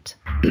Cute.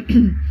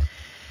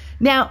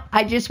 Now,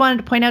 I just wanted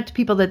to point out to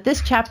people that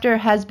this chapter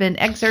has been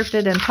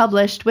excerpted and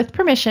published with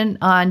permission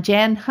on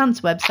Jan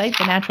Hunt's website,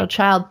 The Natural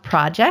Child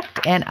Project,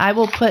 and I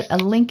will put a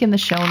link in the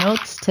show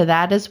notes to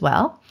that as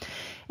well.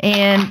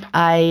 And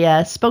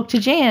I spoke to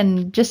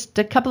Jan just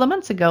a couple of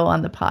months ago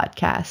on the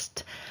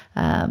podcast,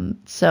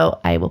 so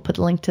I will put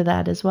a link to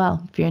that as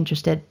well if you're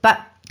interested. But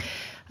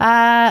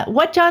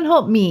what John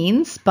Holt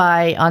means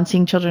by On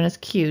Seeing Children as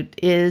Cute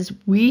is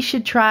we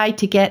should try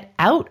to get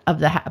out of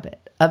the habit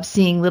of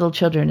seeing little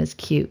children as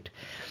cute.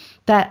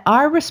 That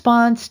our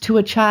response to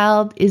a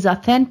child is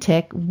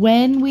authentic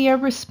when we are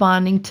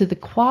responding to the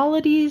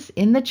qualities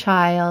in the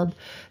child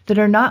that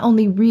are not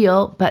only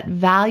real, but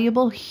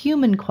valuable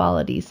human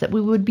qualities that we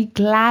would be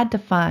glad to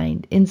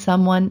find in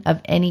someone of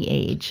any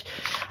age.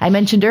 I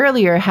mentioned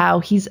earlier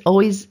how he's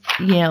always,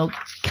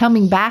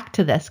 coming back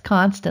to this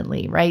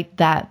constantly, right?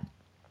 That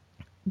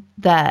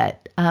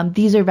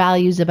these are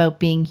values about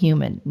being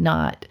human,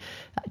 not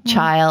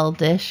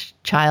childish,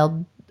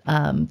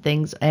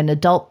 things and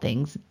adult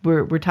things.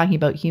 We're talking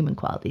about human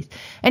qualities.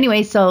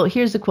 Anyway, so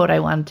here's a quote I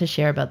wanted to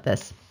share about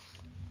this.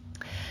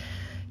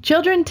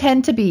 Children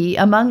tend to be,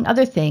 among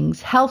other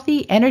things,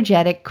 healthy,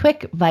 energetic,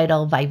 quick,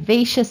 vital,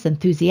 vivacious,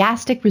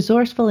 enthusiastic,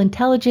 resourceful,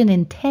 intelligent,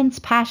 intense,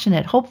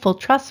 passionate, hopeful,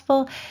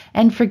 trustful,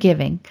 and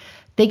forgiving.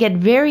 They get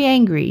very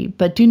angry,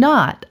 but do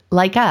not,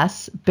 like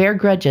us, bear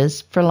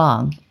grudges for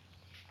long.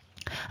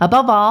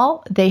 Above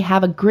all, they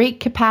have a great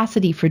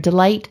capacity for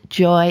delight,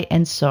 joy,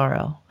 and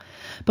sorrow.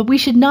 But we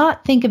should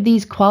not think of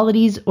these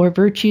qualities or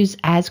virtues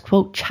as,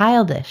 quote,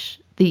 childish,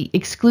 the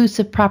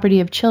exclusive property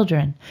of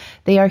children.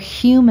 They are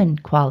human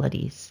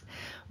qualities.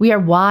 We are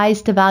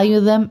wise to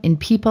value them in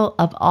people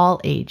of all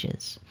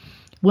ages.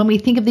 When we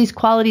think of these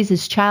qualities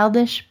as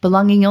childish,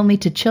 belonging only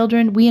to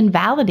children, we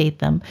invalidate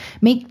them,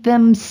 make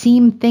them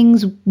seem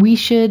things we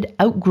should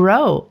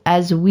outgrow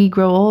as we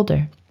grow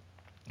older.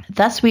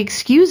 Thus, we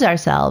excuse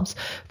ourselves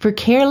for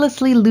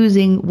carelessly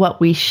losing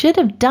what we should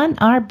have done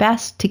our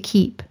best to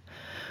keep.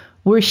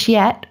 Worse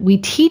yet, we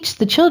teach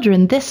the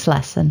children this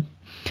lesson.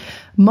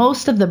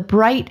 Most of the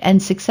bright and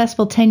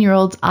successful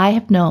 10-year-olds I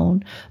have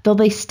known, though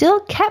they still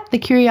kept the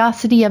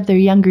curiosity of their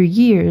younger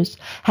years,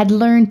 had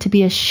learned to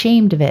be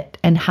ashamed of it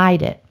and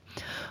hide it.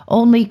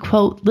 Only,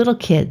 quote, little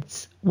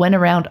kids went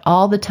around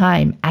all the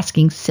time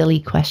asking silly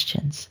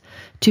questions.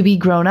 To be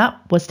grown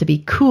up was to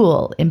be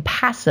cool,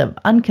 impassive,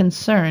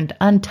 unconcerned,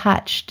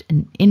 untouched,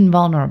 and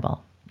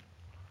invulnerable.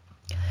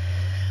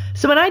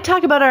 So when I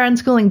talk about our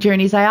unschooling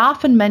journeys, I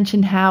often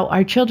mention how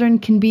our children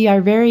can be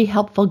our very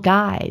helpful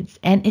guides.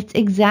 And it's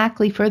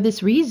exactly for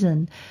this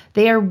reason.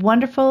 They are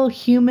wonderful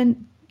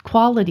human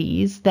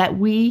qualities that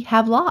we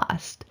have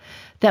lost,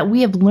 that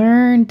we have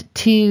learned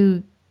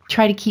to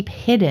try to keep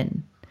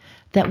hidden,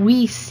 that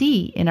we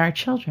see in our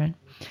children.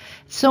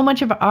 So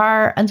much of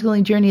our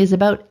unschooling journey is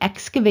about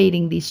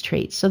excavating these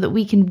traits so that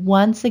we can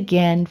once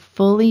again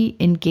fully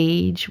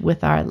engage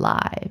with our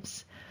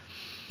lives.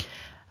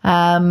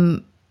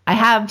 I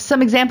have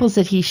some examples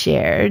that he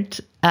shared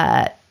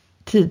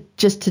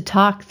to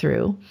talk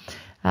through.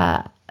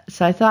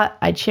 So I thought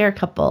I'd share a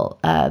couple.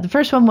 The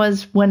first one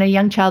was when a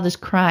young child is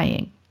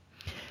crying.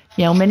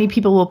 Many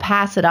people will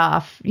pass it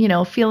off,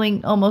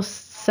 feeling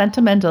almost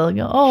sentimental and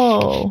go,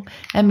 oh,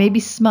 and maybe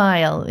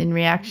smile in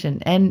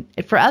reaction. And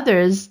for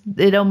others,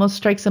 it almost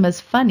strikes them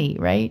as funny,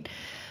 right?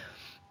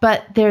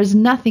 But there's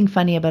nothing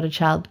funny about a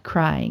child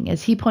crying.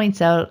 As he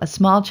points out, a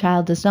small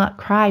child does not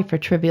cry for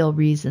trivial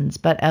reasons,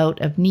 but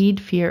out of need,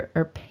 fear,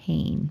 or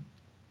pain.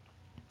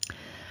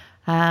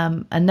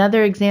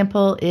 Another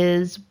example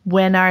is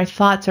when our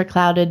thoughts are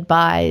clouded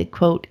by,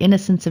 quote,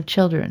 innocence of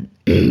children,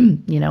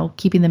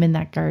 keeping them in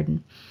that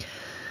garden.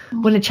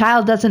 When a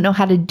child doesn't know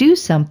how to do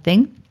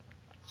something,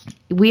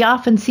 we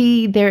often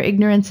see their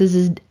ignorance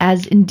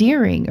as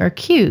endearing or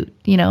cute.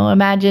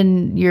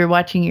 Imagine you're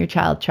watching your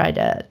child try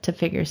to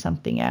figure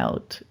something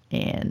out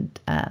and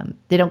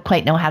they don't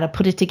quite know how to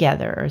put it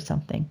together or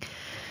something.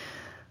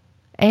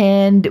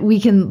 And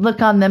we can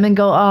look on them and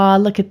go, oh,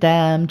 look at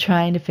them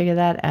trying to figure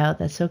that out.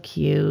 That's so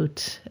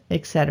cute,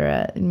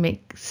 etc. And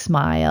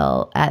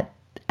smile at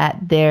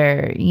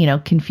their,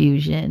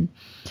 confusion.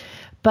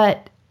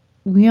 But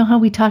you know how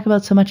we talk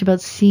about so much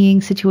about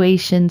seeing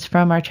situations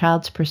from our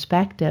child's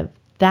perspective?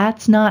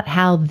 That's not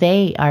how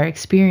they are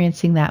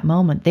experiencing that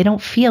moment. They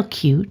don't feel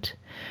cute,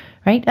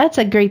 right? That's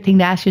a great thing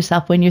to ask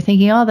yourself when you're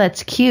thinking, oh,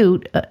 that's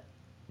cute.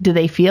 Do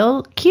they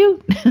feel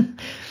cute?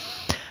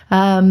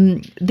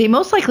 They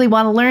most likely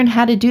want to learn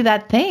how to do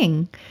that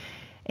thing.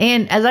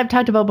 And as I've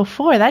talked about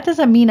before, that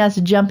doesn't mean us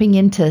jumping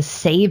in to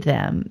save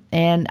them.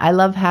 And I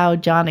love how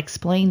John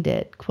explained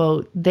it.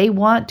 Quote, they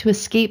want to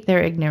escape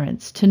their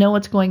ignorance, to know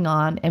what's going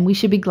on, and we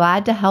should be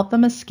glad to help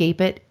them escape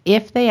it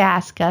if they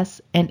ask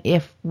us and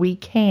if we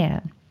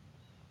can.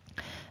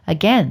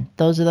 Again,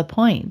 those are the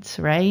points,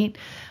 right?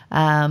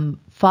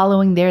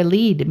 Following their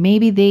lead.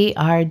 Maybe they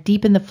are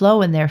deep in the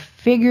flow and they're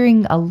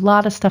figuring a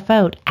lot of stuff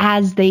out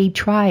as they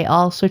try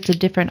all sorts of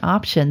different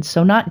options.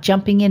 So not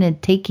jumping in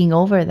and taking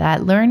over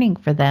that learning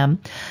for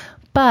them,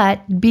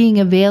 but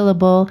being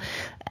available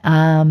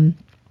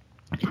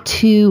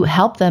to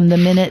help them the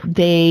minute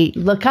they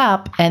look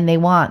up and they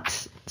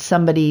want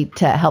somebody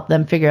to help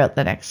them figure out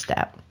the next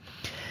step.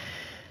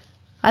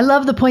 I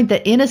love the point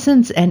that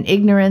innocence and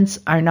ignorance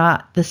are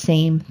not the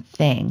same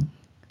thing.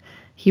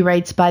 He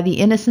writes, by the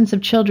innocence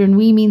of children,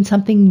 we mean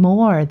something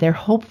more, their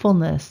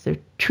hopefulness, their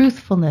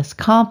truthfulness,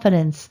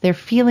 confidence, their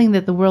feeling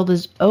that the world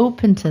is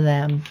open to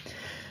them,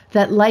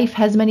 that life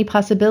has many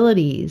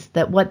possibilities,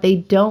 that what they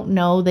don't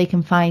know, they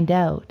can find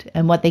out,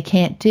 and what they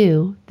can't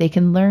do, they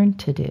can learn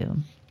to do.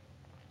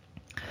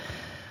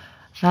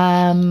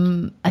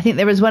 I think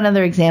there was one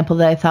other example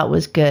that I thought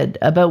was good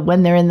about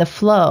when they're in the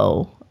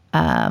flow.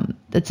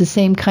 That's the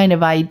same kind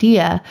of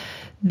idea,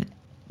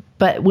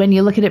 but when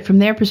you look at it from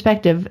their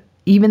perspective,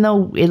 even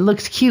though it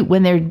looks cute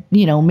when they're,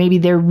 maybe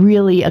they're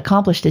really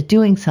accomplished at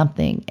doing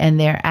something and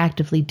they're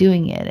actively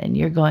doing it and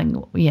you're going,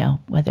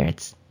 whether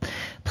it's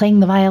playing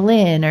the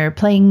violin or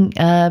playing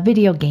a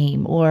video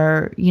game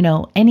or,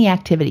 any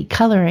activity,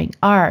 coloring,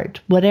 art,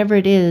 whatever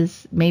it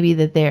is, maybe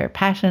that they're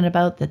passionate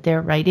about, that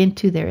they're right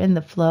into, they're in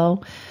the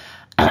flow.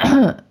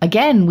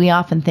 Again, we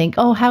often think,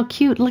 oh, how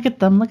cute. Look at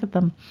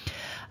them.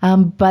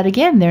 But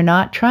again, they're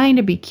not trying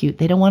to be cute.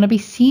 They don't want to be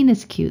seen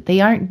as cute.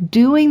 They aren't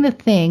doing the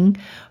thing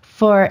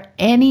for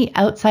any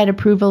outside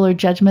approval or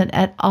judgment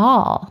at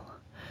all.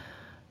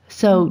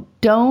 So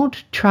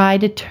don't try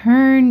to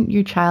turn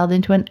your child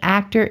into an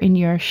actor in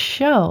your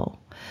show.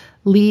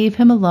 Leave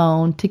him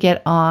alone to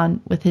get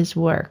on with his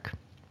work.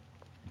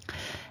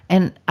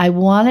 And I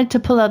wanted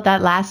to pull out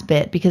that last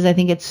bit because I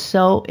think it's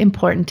so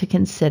important to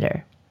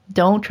consider.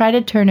 Don't try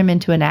to turn him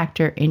into an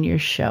actor in your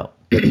show.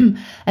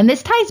 And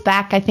this ties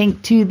back, I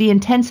think, to the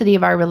intensity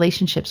of our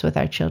relationships with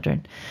our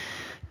children.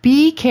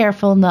 Be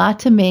careful not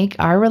to make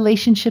our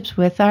relationships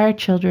with our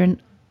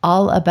children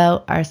all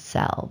about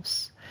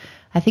ourselves.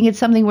 I think it's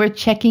something worth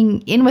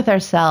checking in with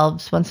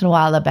ourselves once in a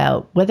while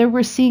about whether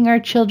we're seeing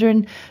our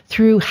children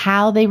through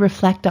how they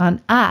reflect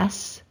on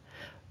us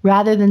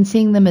rather than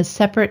seeing them as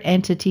separate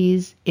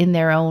entities in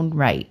their own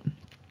right.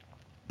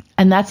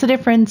 And that's the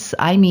difference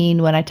I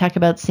mean when I talk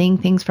about seeing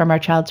things from our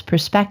child's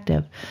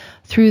perspective,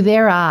 through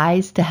their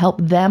eyes to help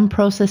them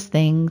process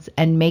things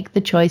and make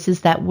the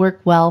choices that work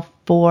well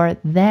for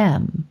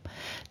them.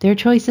 Their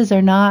choices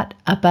are not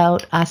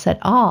about us at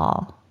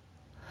all.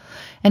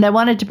 And I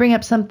wanted to bring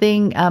up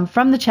something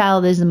from the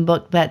Childism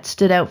book that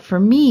stood out for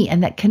me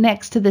and that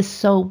connects to this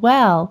so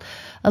well.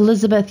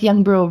 Elizabeth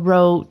Youngborough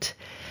wrote,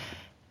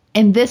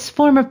 and this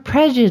form of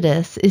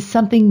prejudice is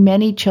something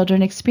many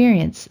children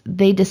experience.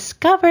 They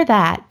discover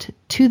that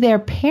to their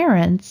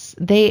parents,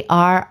 they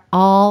are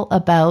all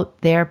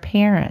about their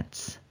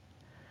parents.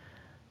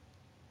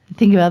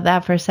 Think about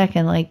that for a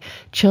second. Like,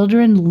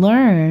 children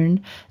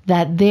learn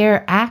that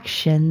their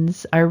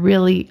actions are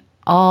really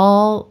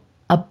all,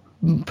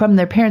 from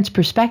their parents'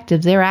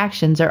 perspective, their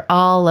actions are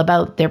all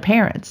about their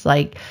parents.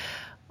 Like,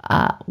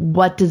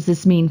 what does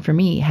this mean for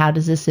me? How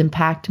does this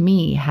impact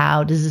me?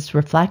 How does this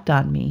reflect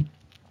on me?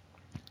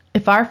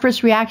 If our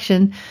first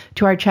reaction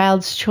to our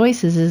child's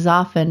choices is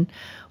often,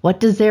 what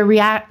does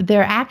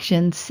their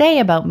actions say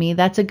about me?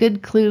 That's a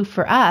good clue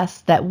for us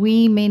that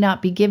we may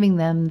not be giving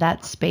them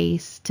that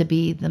space to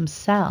be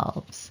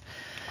themselves.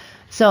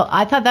 So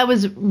I thought that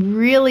was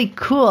really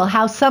cool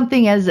how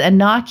something as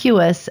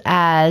innocuous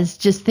as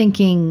just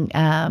thinking,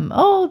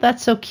 oh,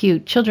 that's so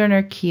cute. Children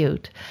are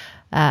cute.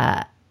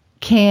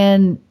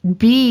 Can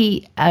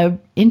be an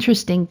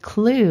interesting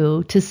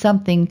clue to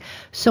something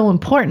so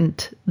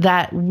important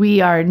that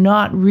we are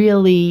not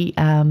really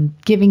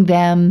giving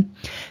them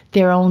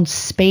their own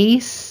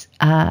space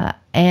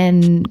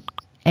and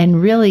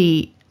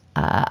really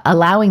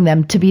allowing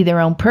them to be their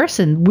own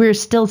person. We're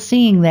still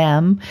seeing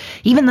them,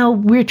 even though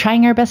we're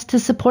trying our best to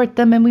support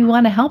them and we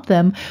want to help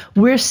them,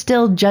 we're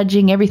still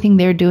judging everything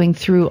they're doing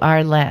through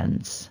our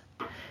lens.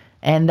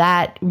 And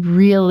that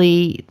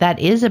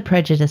is a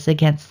prejudice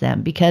against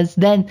them, because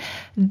then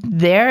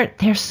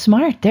they're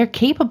smart, they're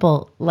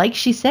capable. Like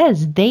she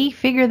says, they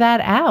figure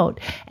that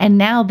out. And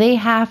now they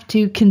have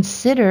to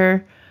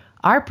consider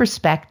our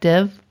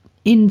perspective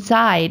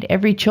inside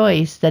every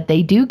choice that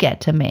they do get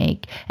to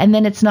make. And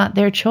then it's not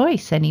their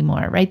choice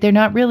anymore, right? They're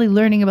not really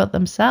learning about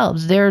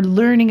themselves. They're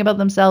learning about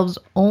themselves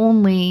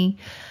only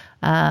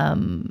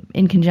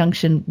in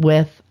conjunction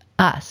with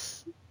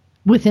us,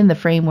 within the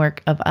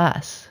framework of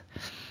us.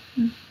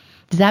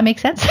 Does that make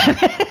sense?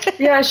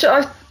 Yeah,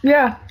 sure.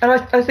 And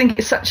I think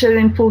it's such an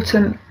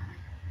important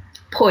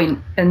point,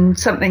 and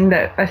something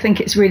that I think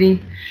it's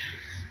really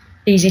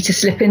easy to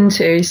slip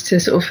into is to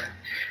sort of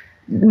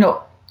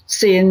not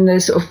seeing the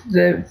sort of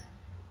the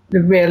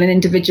real and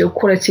individual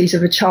qualities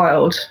of a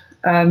child.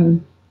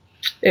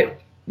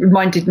 It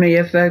reminded me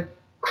of a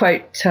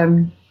quote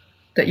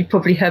that you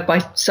probably heard by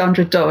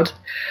Sandra Dodd,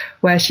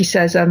 where she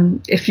says,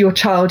 if your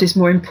child is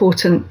more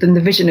important than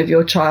the vision of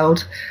your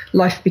child,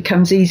 life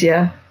becomes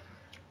easier.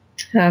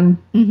 I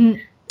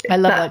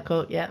love that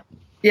quote. Yeah.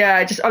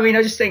 I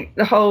just think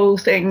the whole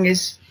thing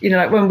is,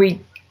 like when we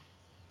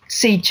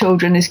see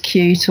children as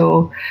cute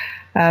or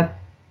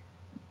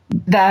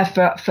there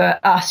for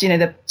us,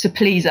 to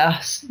please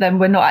us, then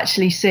we're not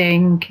actually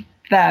seeing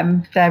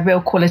them, their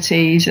real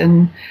qualities,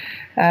 and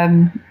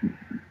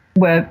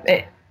we're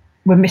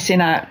missing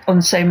out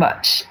on so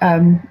much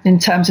in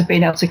terms of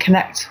being able to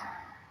connect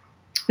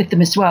with them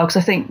as well. Because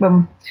I think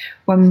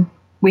when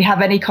we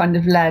have any kind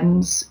of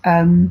lens,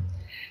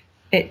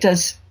 it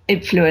does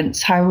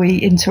influence how we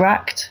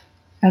interact.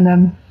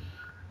 And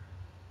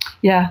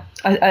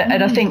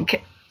and I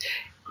think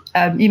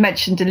you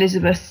mentioned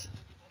Elizabeth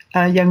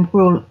Young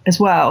Rule as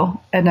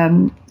well,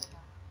 and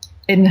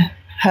in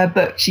her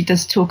book she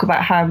does talk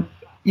about how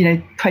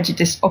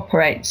prejudice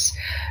operates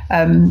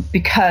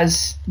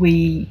because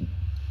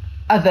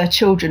other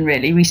children,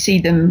 really, we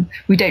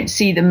don't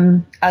see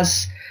them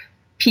as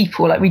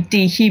people, like we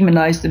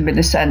dehumanize them in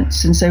a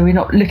sense, and so we're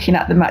not looking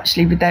at them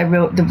actually with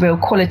the real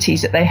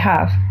qualities that they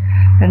have,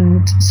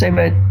 and so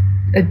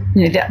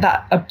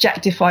that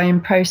objectifying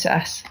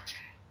process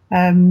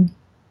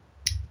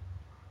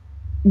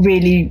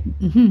really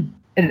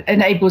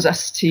enables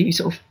us to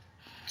sort of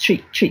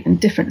treat them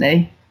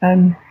differently,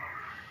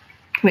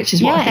 which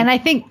is what I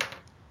think.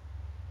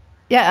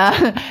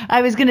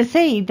 I was going to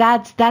say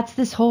that's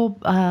this whole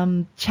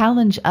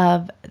challenge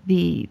of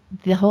the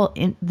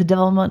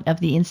development of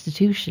the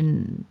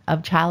institution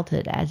of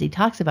childhood, as he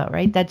talks about,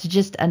 right? That's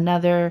just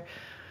another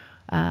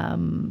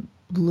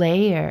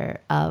layer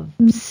of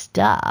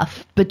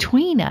stuff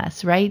between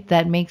us, right?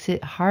 That makes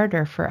it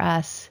harder for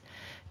us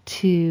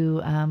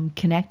to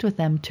connect with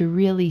them, to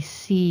really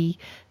see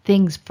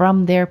things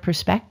from their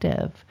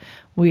perspective.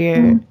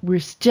 We're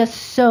just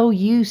so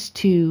used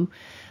to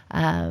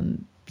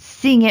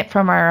seeing it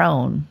from our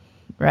own,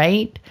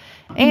 right?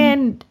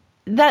 And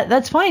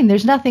that's fine.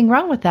 There's nothing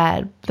wrong with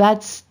that.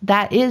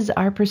 That is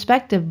our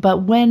perspective.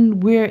 But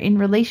when we're in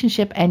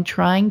relationship and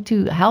trying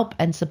to help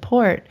and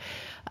support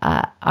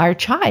our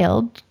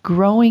child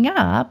growing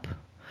up,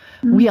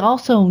 we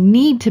also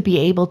need to be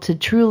able to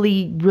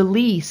truly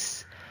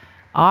release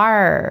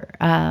our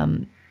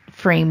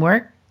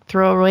framework,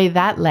 throw away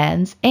that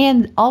lens,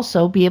 and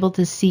also be able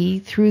to see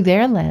through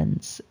their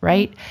lens,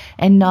 right?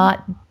 And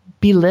not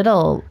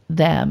belittle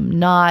them,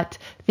 not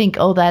think,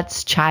 oh,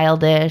 that's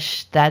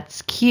childish,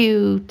 that's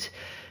cute,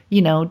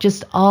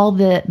 just all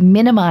the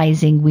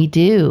minimizing we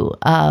do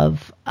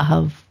of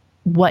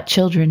what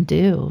children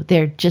do.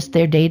 They're just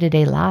their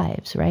day-to-day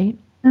lives, right?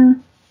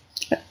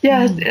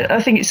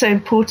 I think it's so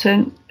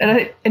important,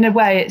 and in a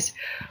way it's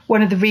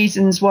one of the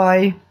reasons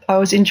why I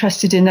was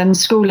interested in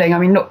unschooling. I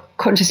mean, not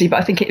consciously, but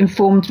I think it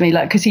informed me,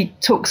 because he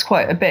talks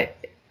quite a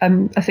bit,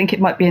 I think it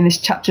might be in this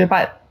chapter,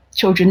 about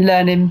children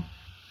learning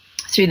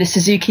through the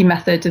Suzuki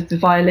method of the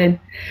violin,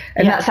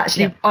 and that's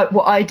actually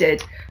what I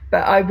did.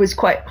 But I was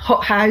quite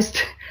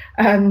hot-housed,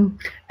 and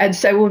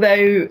so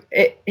although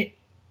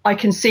I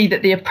can see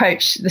that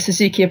the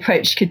Suzuki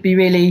approach could be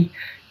really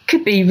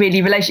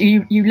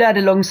relational. You learn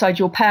alongside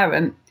your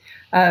parent,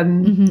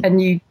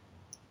 and you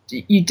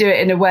do it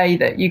in a way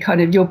that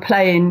you're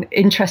playing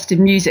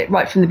interesting music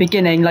right from the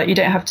beginning. Like, you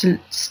don't have to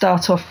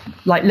start off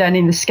like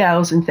learning the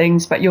scales and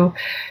things, but you're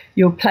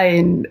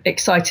playing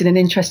exciting and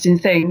interesting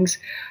things.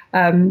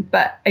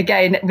 But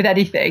again, with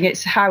anything,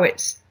 it's how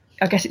it's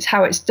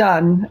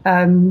done.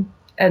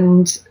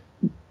 And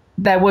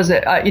there was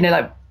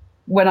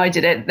when I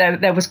did it,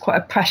 there was quite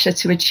a pressure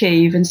to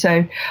achieve. And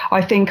so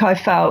I think I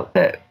felt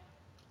that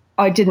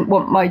I didn't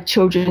want my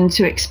children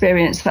to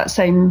experience that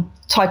same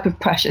type of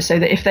pressure, so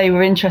that if they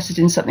were interested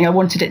in something, I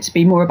wanted it to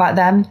be more about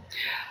them.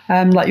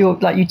 Like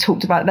you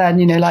talked about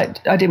then,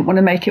 like I didn't want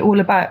to make it all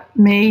about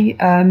me.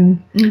 I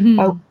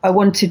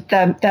wanted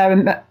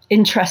their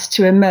interest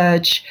to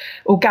emerge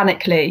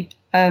organically,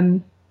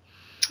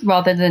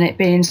 rather than it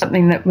being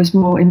something that was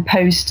more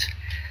imposed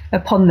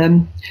upon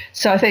them.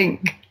 So I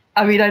think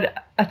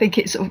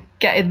it's sort of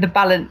getting the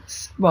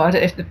balance. Well, I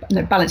don't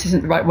know if balance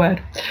isn't the right word,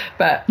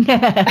 but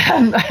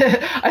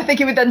I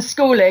think with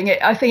unschooling,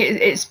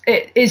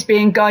 it is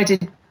being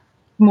guided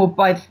more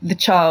by the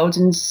child,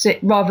 and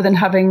rather than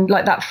having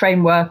like that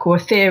framework or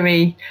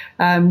theory,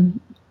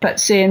 but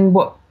seeing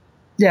what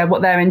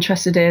they're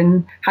interested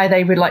in, how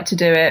they would like to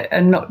do it,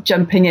 and not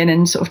jumping in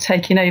and sort of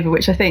taking over,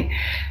 which I think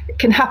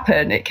can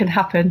happen. It can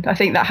happen. I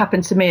think that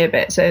happened to me a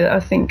bit. So I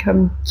think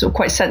I'm sort of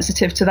quite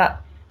sensitive to that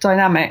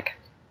dynamic.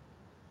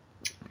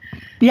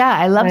 Yeah,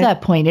 I love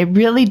that point. It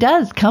really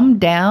does come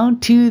down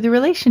to the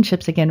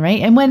relationships again,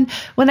 right? And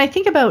when I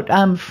think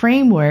about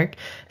framework,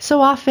 so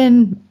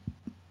often,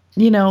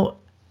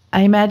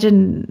 I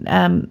imagine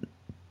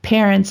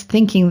parents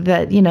thinking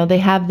that, they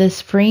have this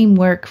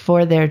framework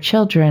for their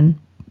children,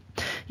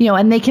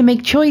 and they can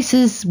make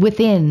choices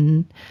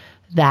within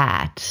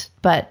that,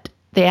 but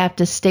they have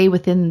to stay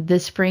within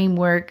this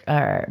framework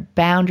or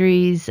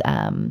boundaries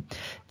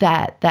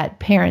that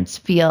parents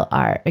feel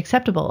are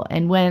acceptable.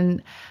 And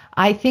when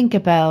I think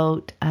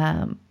about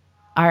our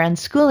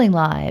unschooling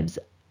lives,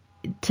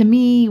 to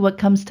me, what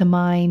comes to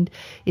mind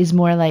is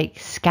more like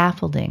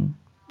scaffolding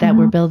that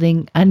we're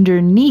building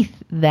underneath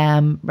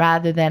them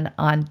rather than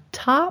on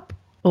top,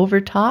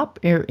 over top,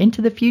 or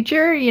into the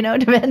future,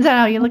 depends on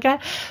how you look at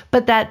it.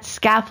 But that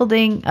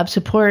scaffolding of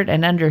support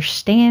and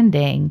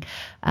understanding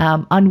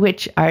on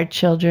which our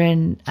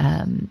children,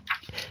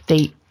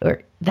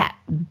 or that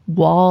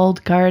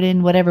walled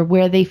garden, whatever,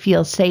 where they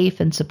feel safe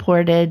and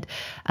supported.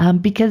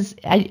 Because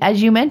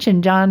as you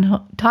mentioned,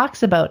 John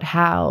talks about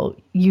how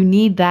you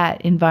need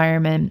that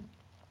environment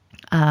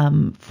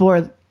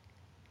for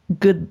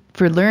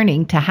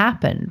learning to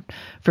happen.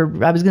 I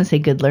was going to say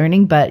good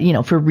learning, but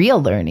for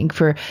real learning,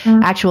 for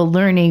actual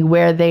learning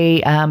where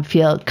they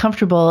feel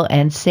comfortable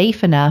and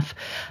safe enough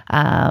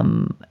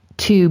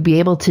to be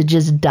able to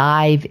just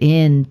dive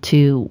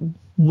into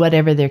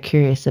whatever they're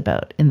curious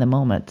about in the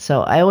moment.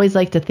 So I always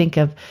like to think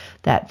of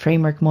that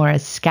framework more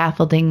as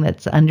scaffolding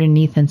that's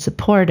underneath and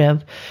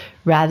supportive,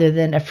 rather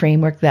than a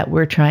framework that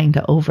we're trying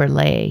to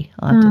overlay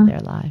onto their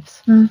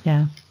lives.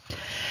 Yeah.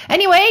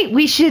 Anyway,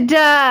 we should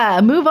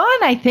move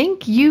on. I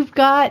think you've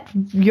got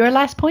your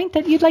last point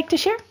that you'd like to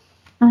share.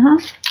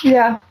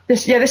 Yeah.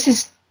 This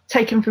is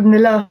taken from the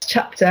last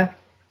chapter,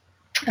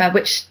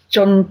 which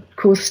John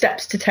calls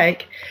Steps to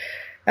Take.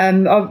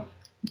 I'll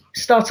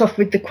start off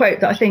with the quote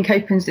that I think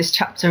opens this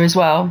chapter as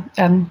well.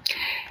 And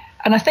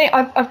I think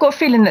I've got a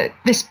feeling that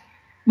this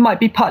might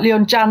be partly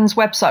on Jan's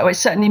website, or it's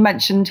certainly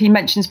he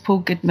mentions Paul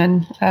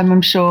Goodman,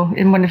 I'm sure,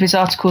 in one of his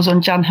articles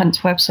on Jan Hunt's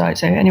website.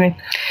 So anyway,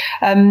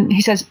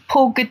 he says,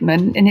 Paul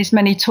Goodman, in his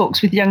many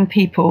talks with young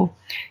people,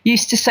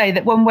 used to say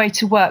that one way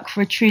to work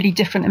for a truly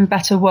different and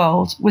better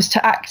world was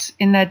to act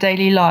in their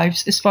daily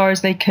lives as far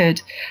as they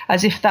could,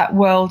 as if that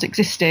world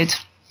existed.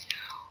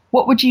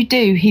 What would you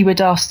do, he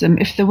would ask them,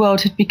 if the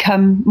world had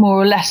become more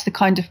or less the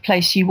kind of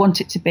place you want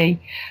it to be?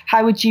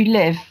 How would you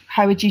live?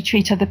 How would you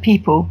treat other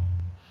people?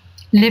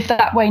 Live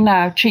that way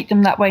now, treat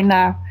them that way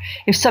now.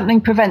 If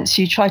something prevents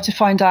you, try to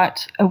find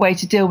out a way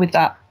to deal with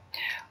that.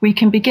 We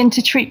can begin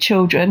to treat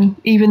children,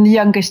 even the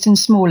youngest and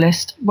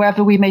smallest,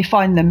 wherever we may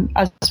find them,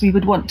 as we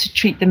would want to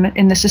treat them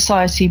in the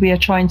society we are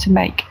trying to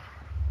make.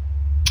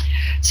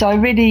 So I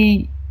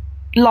really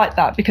like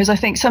that, because I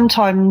think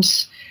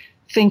sometimes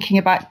thinking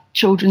about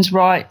children's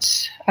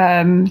rights,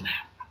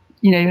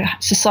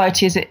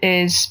 society as it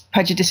is,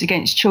 prejudice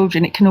against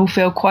children, it can all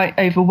feel quite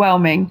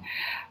overwhelming.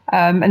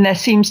 And there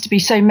seems to be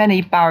so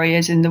many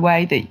barriers in the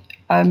way that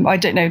I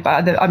don't know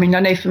about I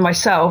know for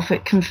myself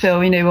it can feel,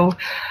 well,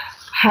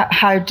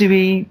 how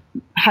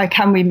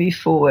can we move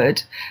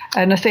forward?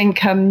 And I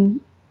think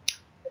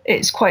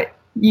it's quite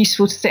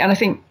useful to think, and I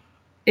think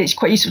it's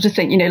quite useful to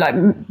think,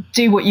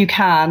 do what you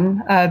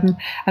can. And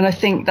I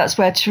think that's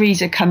where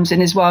Teresa comes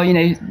in as well,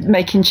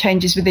 making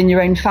changes within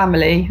your own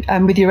family,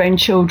 with your own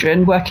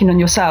children, working on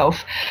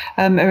yourself,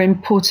 are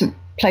important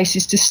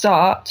places to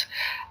start.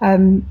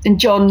 And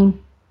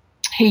John,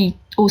 he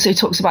also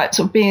talks about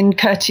sort of being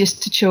courteous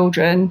to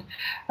children,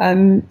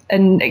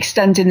 and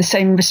extending the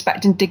same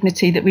respect and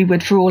dignity that we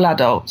would for all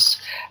adults,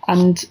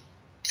 and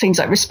things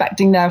like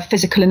respecting their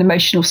physical and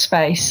emotional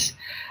space.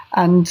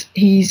 And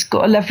he's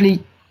got a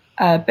lovely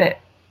bit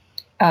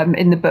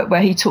in the book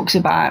where he talks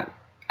about,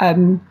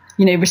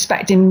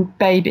 respecting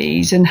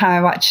babies, and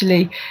how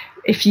actually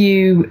if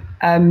you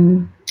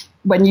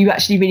when you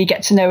actually really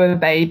get to know a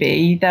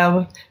baby,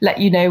 they'll let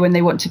you know when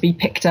they want to be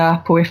picked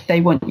up, or if they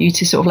want you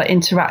to sort of like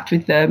interact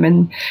with them.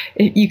 And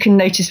you can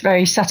notice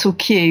very subtle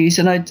cues.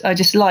 And I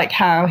just like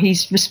how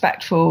he's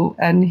respectful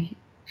and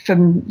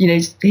from,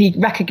 he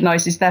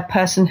recognises their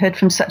personhood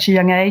from such a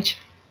young age.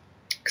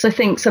 Because I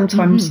think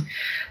sometimes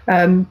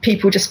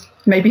people just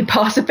maybe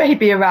pass a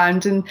baby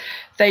around and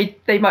they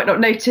might not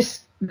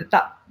notice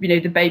that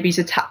the baby's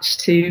attached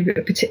to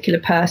a particular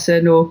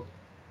person, or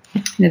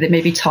they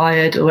may be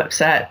tired or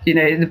upset.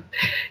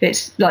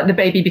 It's like the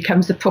baby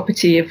becomes the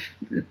property of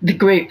the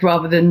group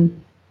rather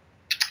than,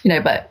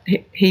 but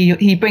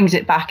he brings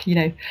it back,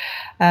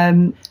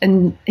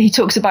 and he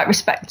talks about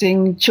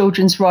respecting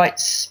children's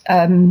rights,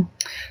 to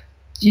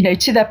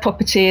their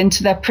property and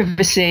to their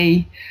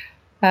privacy,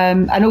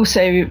 and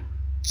also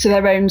to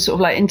their own sort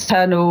of like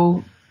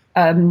internal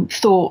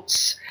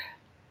thoughts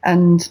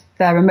and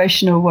their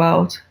emotional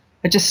world.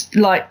 I just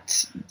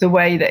liked the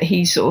way that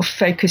he sort of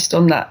focused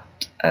on that,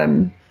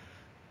 and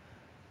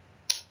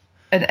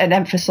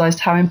emphasized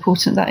how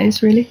important that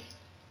is, really.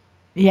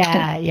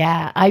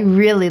 Yeah. I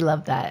really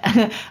love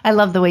that. I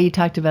love the way you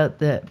talked about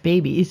the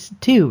babies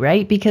too,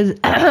 right? Because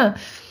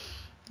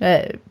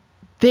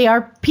they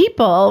are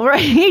people,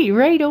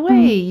 right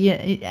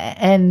away.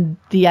 And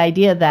the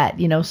idea that,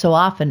 so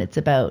often it's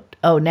about,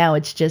 now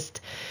it's just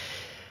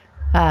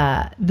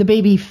the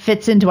baby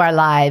fits into our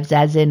lives,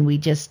 as in we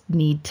just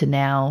need to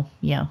now,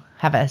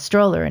 have a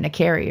stroller and a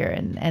carrier,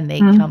 and they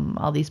come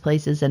all these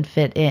places and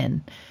fit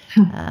in.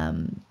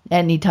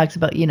 And he talks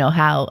about,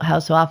 how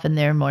so often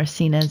they're more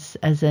seen as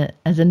a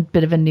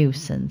bit of a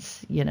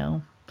nuisance,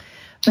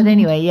 But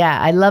anyway,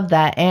 I love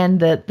that. And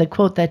the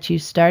quote that you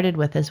started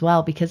with as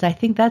well, because I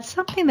think that's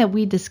something that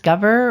we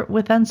discover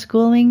with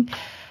unschooling,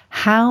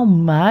 how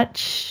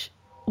much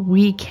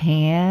we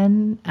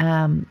can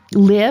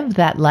live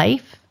that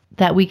life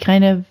that we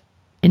kind of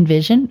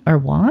envision or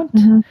want.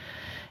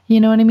 You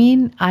know what I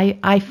mean?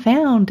 I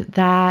found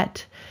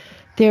that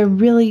there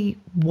really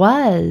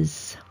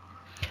was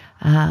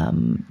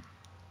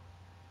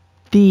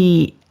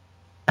the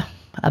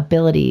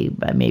ability,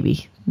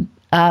 maybe,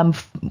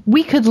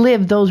 we could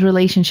live those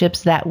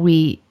relationships that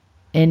we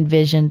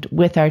envisioned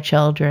with our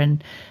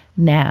children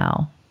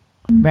now,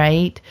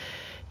 right?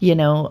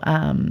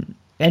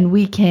 And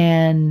we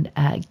can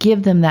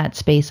give them that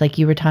space, like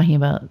you were talking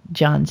about,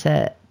 John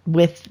said,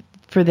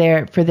 for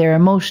their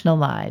emotional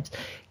lives.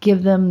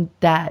 Give them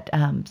that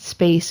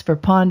space for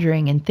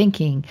pondering and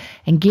thinking,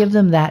 and give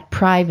them that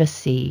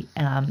privacy.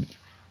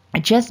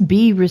 Just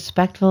be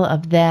respectful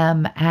of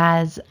them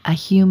as a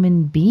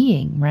human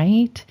being,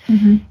 right?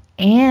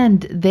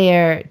 And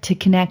there to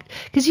connect.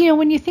 Because,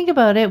 when you think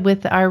about it,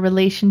 with our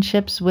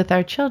relationships with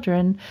our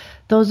children,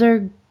 those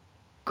are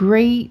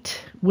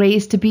great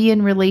ways to be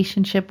in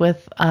relationship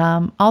with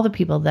all the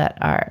people that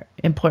are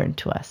important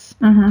to us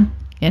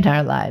in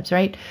our lives,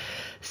 right?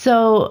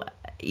 So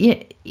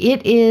it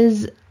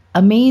is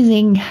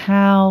amazing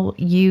how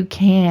you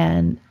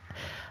can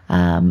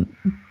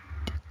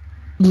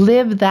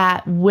live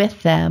that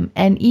with them,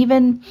 and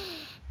even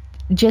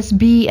just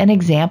be an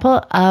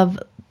example of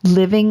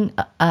living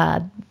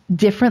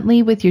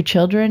differently with your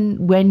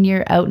children when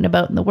you're out and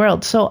about in the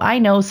world. So I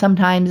know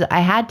sometimes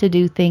I had to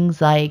do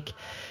things like,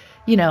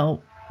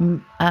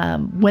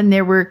 when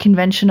there were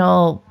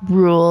conventional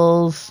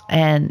rules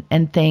and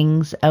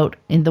things out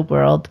in the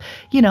world,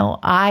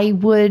 I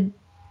would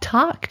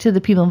talk to the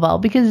people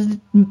involved, because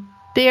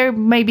they're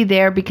maybe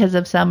there because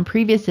of some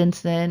previous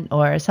incident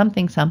or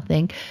something.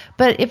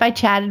 But if I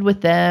chatted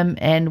with them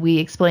and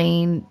we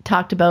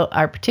talked about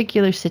our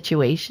particular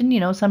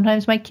situation,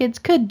 sometimes my kids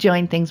could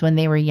join things when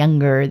they were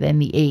younger than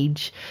the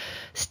age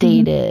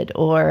stated,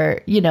 or,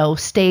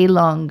 stay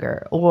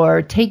longer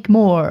or take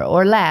more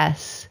or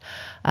less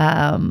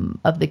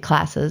of the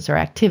classes or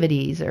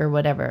activities or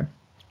whatever.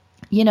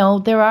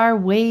 There are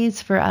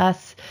ways for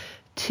us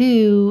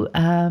to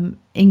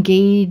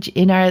engage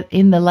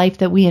in the life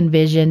that we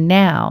envision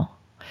now.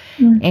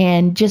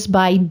 And just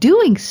by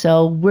doing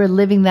so, we're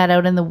living that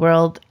out in the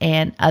world,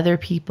 and other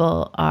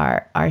people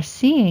are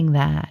seeing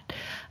that.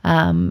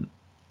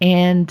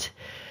 And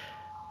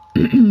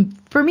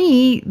for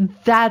me,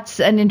 that's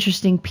an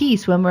interesting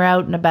piece when we're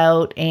out and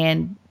about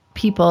and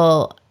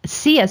people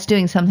see us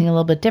doing something a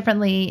little bit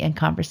differently, and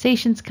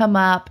conversations come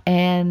up,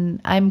 and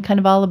I'm kind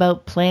of all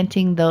about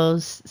planting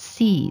those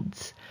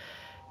seeds.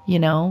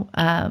 Not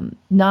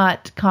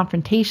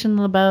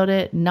confrontational about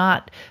it,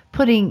 not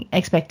putting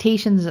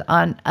expectations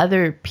on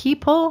other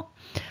people,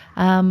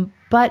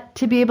 but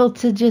to be able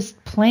to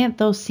just plant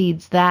those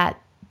seeds that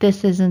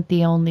this isn't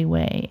the only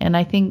way. And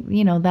I think,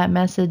 that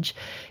message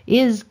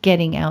is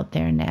getting out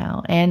there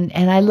now. And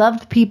I love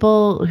the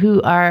people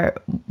who are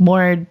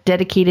more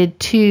dedicated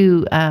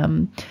to,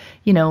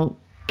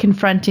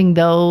 confronting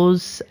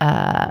those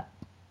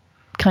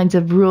kinds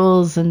of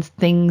rules and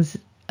things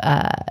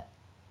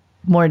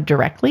more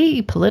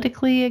directly,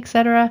 politically,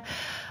 etc.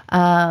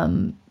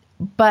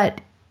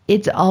 But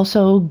it's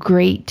also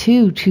great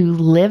too to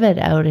live it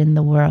out in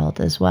the world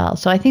as well.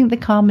 So I think the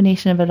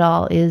combination of it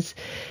all is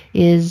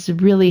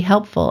really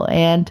helpful.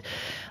 And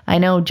I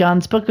know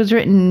John's book was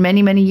written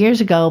many, many years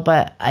ago,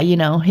 but,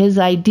 his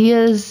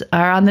ideas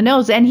are on the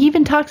nose. And he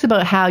even talks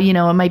about how,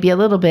 it might be a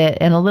little bit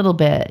and a little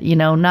bit,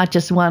 not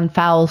just one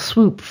foul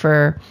swoop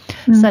for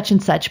such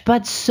and such,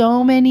 but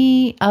so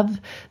many of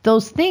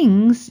those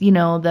things,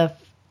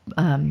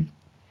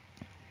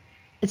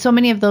 so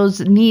many of those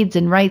needs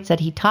and rights that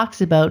he talks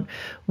about,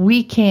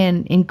 we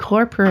can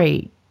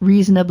incorporate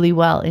reasonably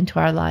well into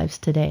our lives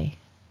today.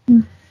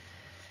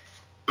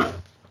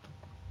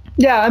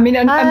 Yeah, I mean,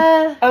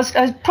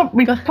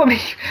 we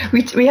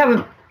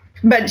haven't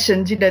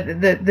mentioned,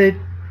 the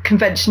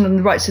Convention on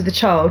the Rights of the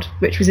Child,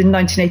 which was in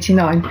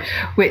 1989,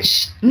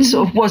 which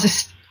sort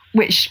of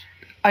which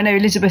I know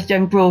Elizabeth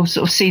Young-Bruhl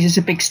sort of sees as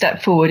a big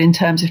step forward in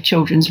terms of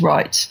children's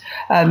rights,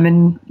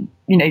 and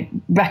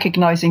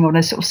recognising on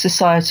a sort of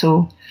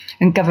societal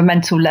and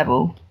governmental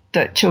level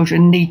that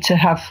children need to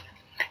have,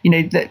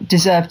 that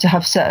deserve to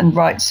have certain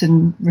rights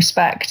and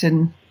respect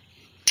and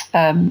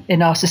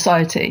in our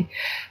society.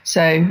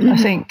 So I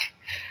think,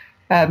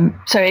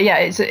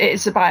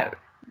 it's about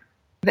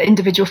the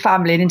individual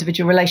family and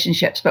individual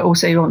relationships, but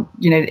also on,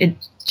 it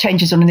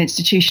changes on an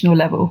institutional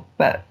level.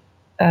 But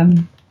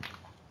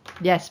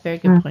yes, very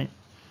good point.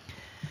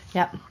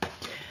 Yep.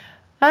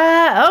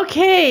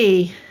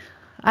 Okay.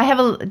 I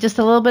have just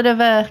a little bit of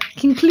a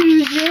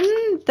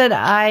conclusion that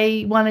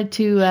I wanted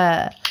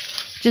to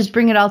just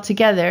bring it all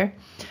together.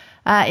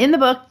 In the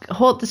book,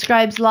 Holt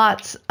describes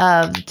lots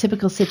of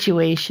typical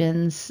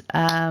situations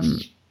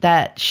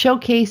that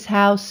showcase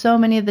how so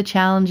many of the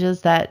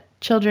challenges that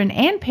children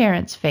and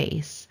parents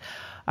face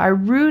are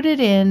rooted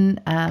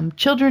in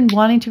children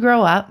wanting to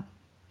grow up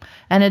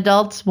and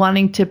adults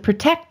wanting to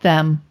protect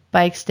them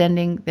by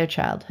extending their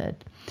childhood.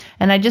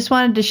 And I just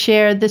wanted to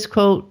share this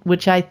quote,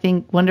 which I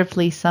think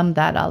wonderfully summed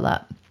that all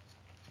up.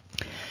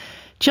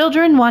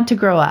 Children want to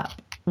grow up.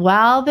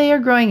 While they are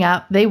growing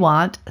up, they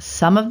want,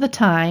 some of the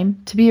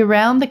time, to be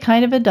around the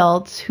kind of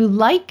adults who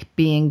like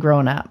being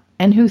grown up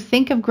and who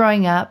think of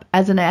growing up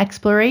as an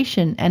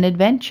exploration and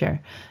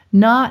adventure,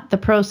 not the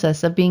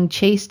process of being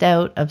chased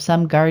out of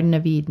some Garden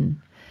of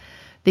Eden.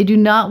 They do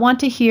not want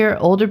to hear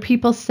older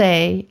people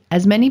say,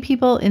 as many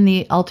people in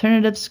the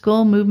alternative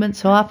school movement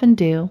so often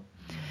do,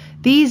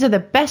 "These are the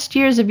best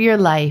years of your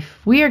life.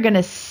 We are going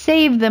to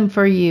save them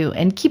for you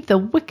and keep the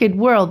wicked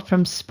world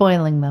from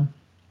spoiling them."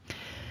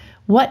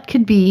 What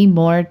could be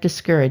more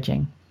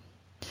discouraging?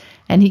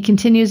 And he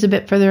continues a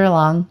bit further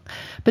along.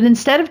 But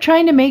instead of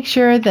trying to make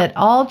sure that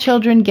all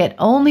children get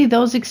only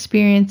those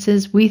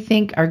experiences we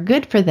think are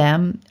good for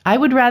them, I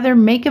would rather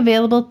make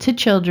available to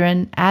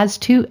children, as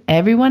to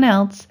everyone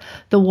else,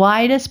 the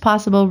widest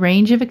possible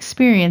range of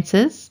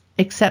experiences,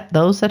 except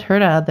those that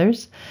hurt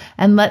others,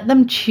 and let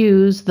them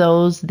choose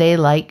those they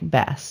like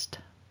best.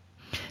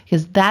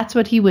 Because that's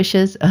what he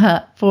wishes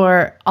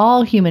for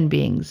all human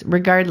beings,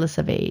 regardless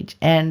of age.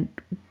 And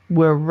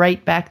we're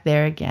right back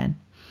there again.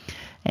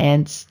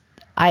 And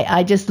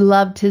I just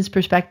loved his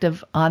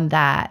perspective on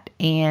that.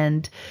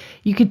 And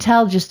you could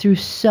tell just through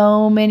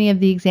so many of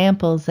the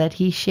examples that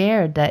he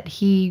shared that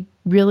he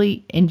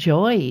really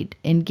enjoyed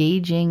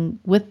engaging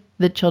with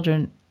the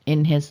children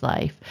in his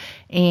life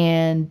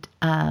and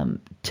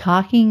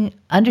talking,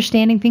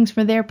 understanding things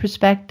from their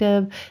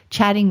perspective,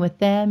 chatting with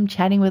them,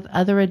 chatting with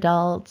other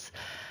adults,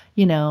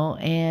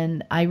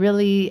 and I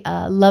really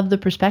love the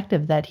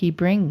perspective that he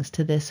brings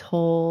to this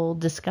whole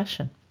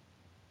discussion.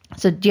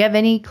 So do you have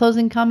any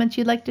closing comments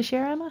you'd like to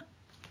share, Emma?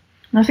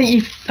 I think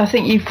you've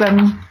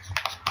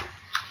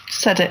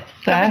said it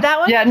there. That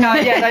one? Yeah, no,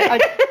 yeah.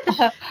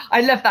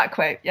 I love that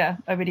quote. Yeah,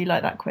 I really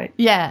like that quote.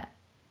 Yeah,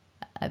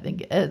 I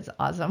think it's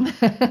awesome.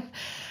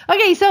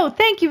 Okay, so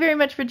thank you very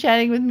much for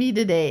chatting with me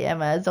today,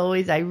 Emma. As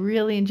always, I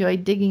really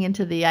enjoyed digging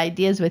into the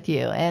ideas with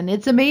you, and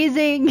it's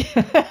amazing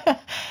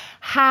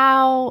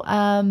how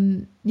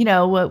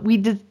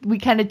we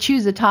kind of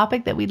choose a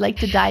topic that we'd like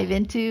to dive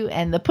into,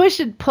 and the push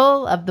and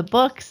pull of the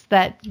books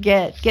that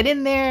get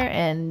in there,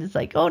 and it's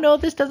like, oh no,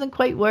 this doesn't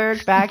quite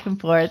work, back and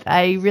forth.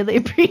 I really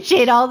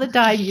appreciate all the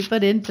time you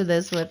put into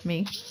this with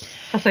me.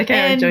 That's okay.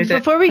 And I enjoyed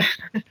before we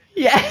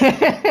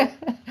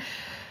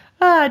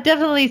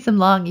definitely some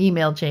long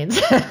email chains.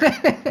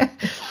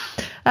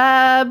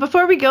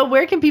 Before we go,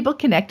 where can people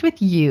connect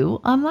with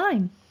you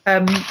online?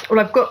 Well,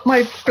 I've got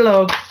my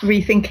blog,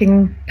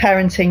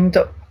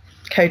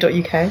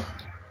 rethinkingparenting.co.uk,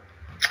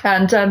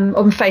 and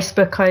on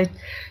Facebook I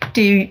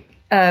do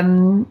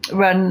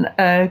run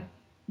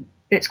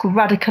it's called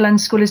Radical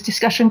Unschoolers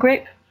Discussion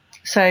Group,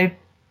 so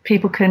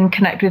people can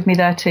connect with me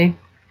there too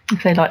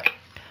if they like.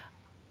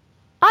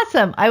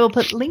 Awesome. I will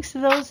put links to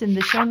those in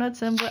the show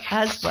notes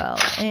as well.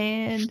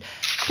 And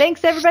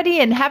thanks everybody,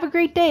 and have a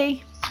great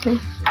day. Okay.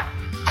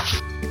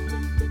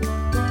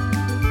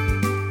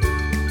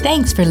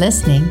 Thanks for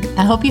listening.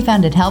 I hope you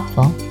found it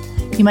helpful.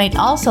 You might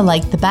also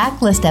like the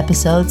backlist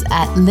episodes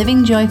at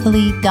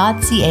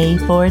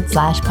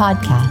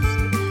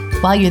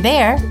livingjoyfully.ca/podcast. While you're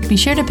there, be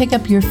sure to pick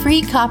up your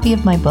free copy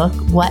of my book,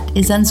 What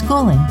is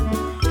Unschooling?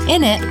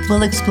 In it,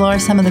 we'll explore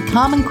some of the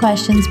common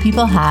questions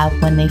people have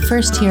when they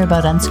first hear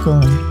about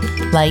unschooling,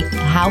 like,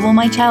 how will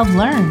my child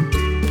learn?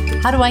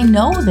 How do I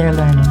know they're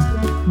learning?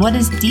 what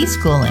is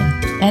deschooling,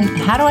 and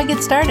how do I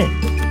get started?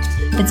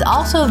 It's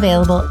also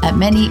available at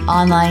many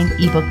online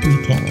ebook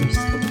retailers.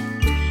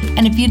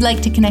 And if you'd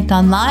like to connect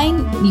online,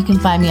 you can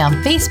find me on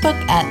Facebook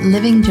at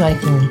Living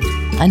Joyfully.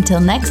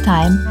 Until next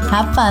time,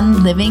 have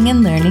fun living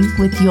and learning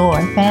with your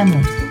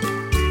family.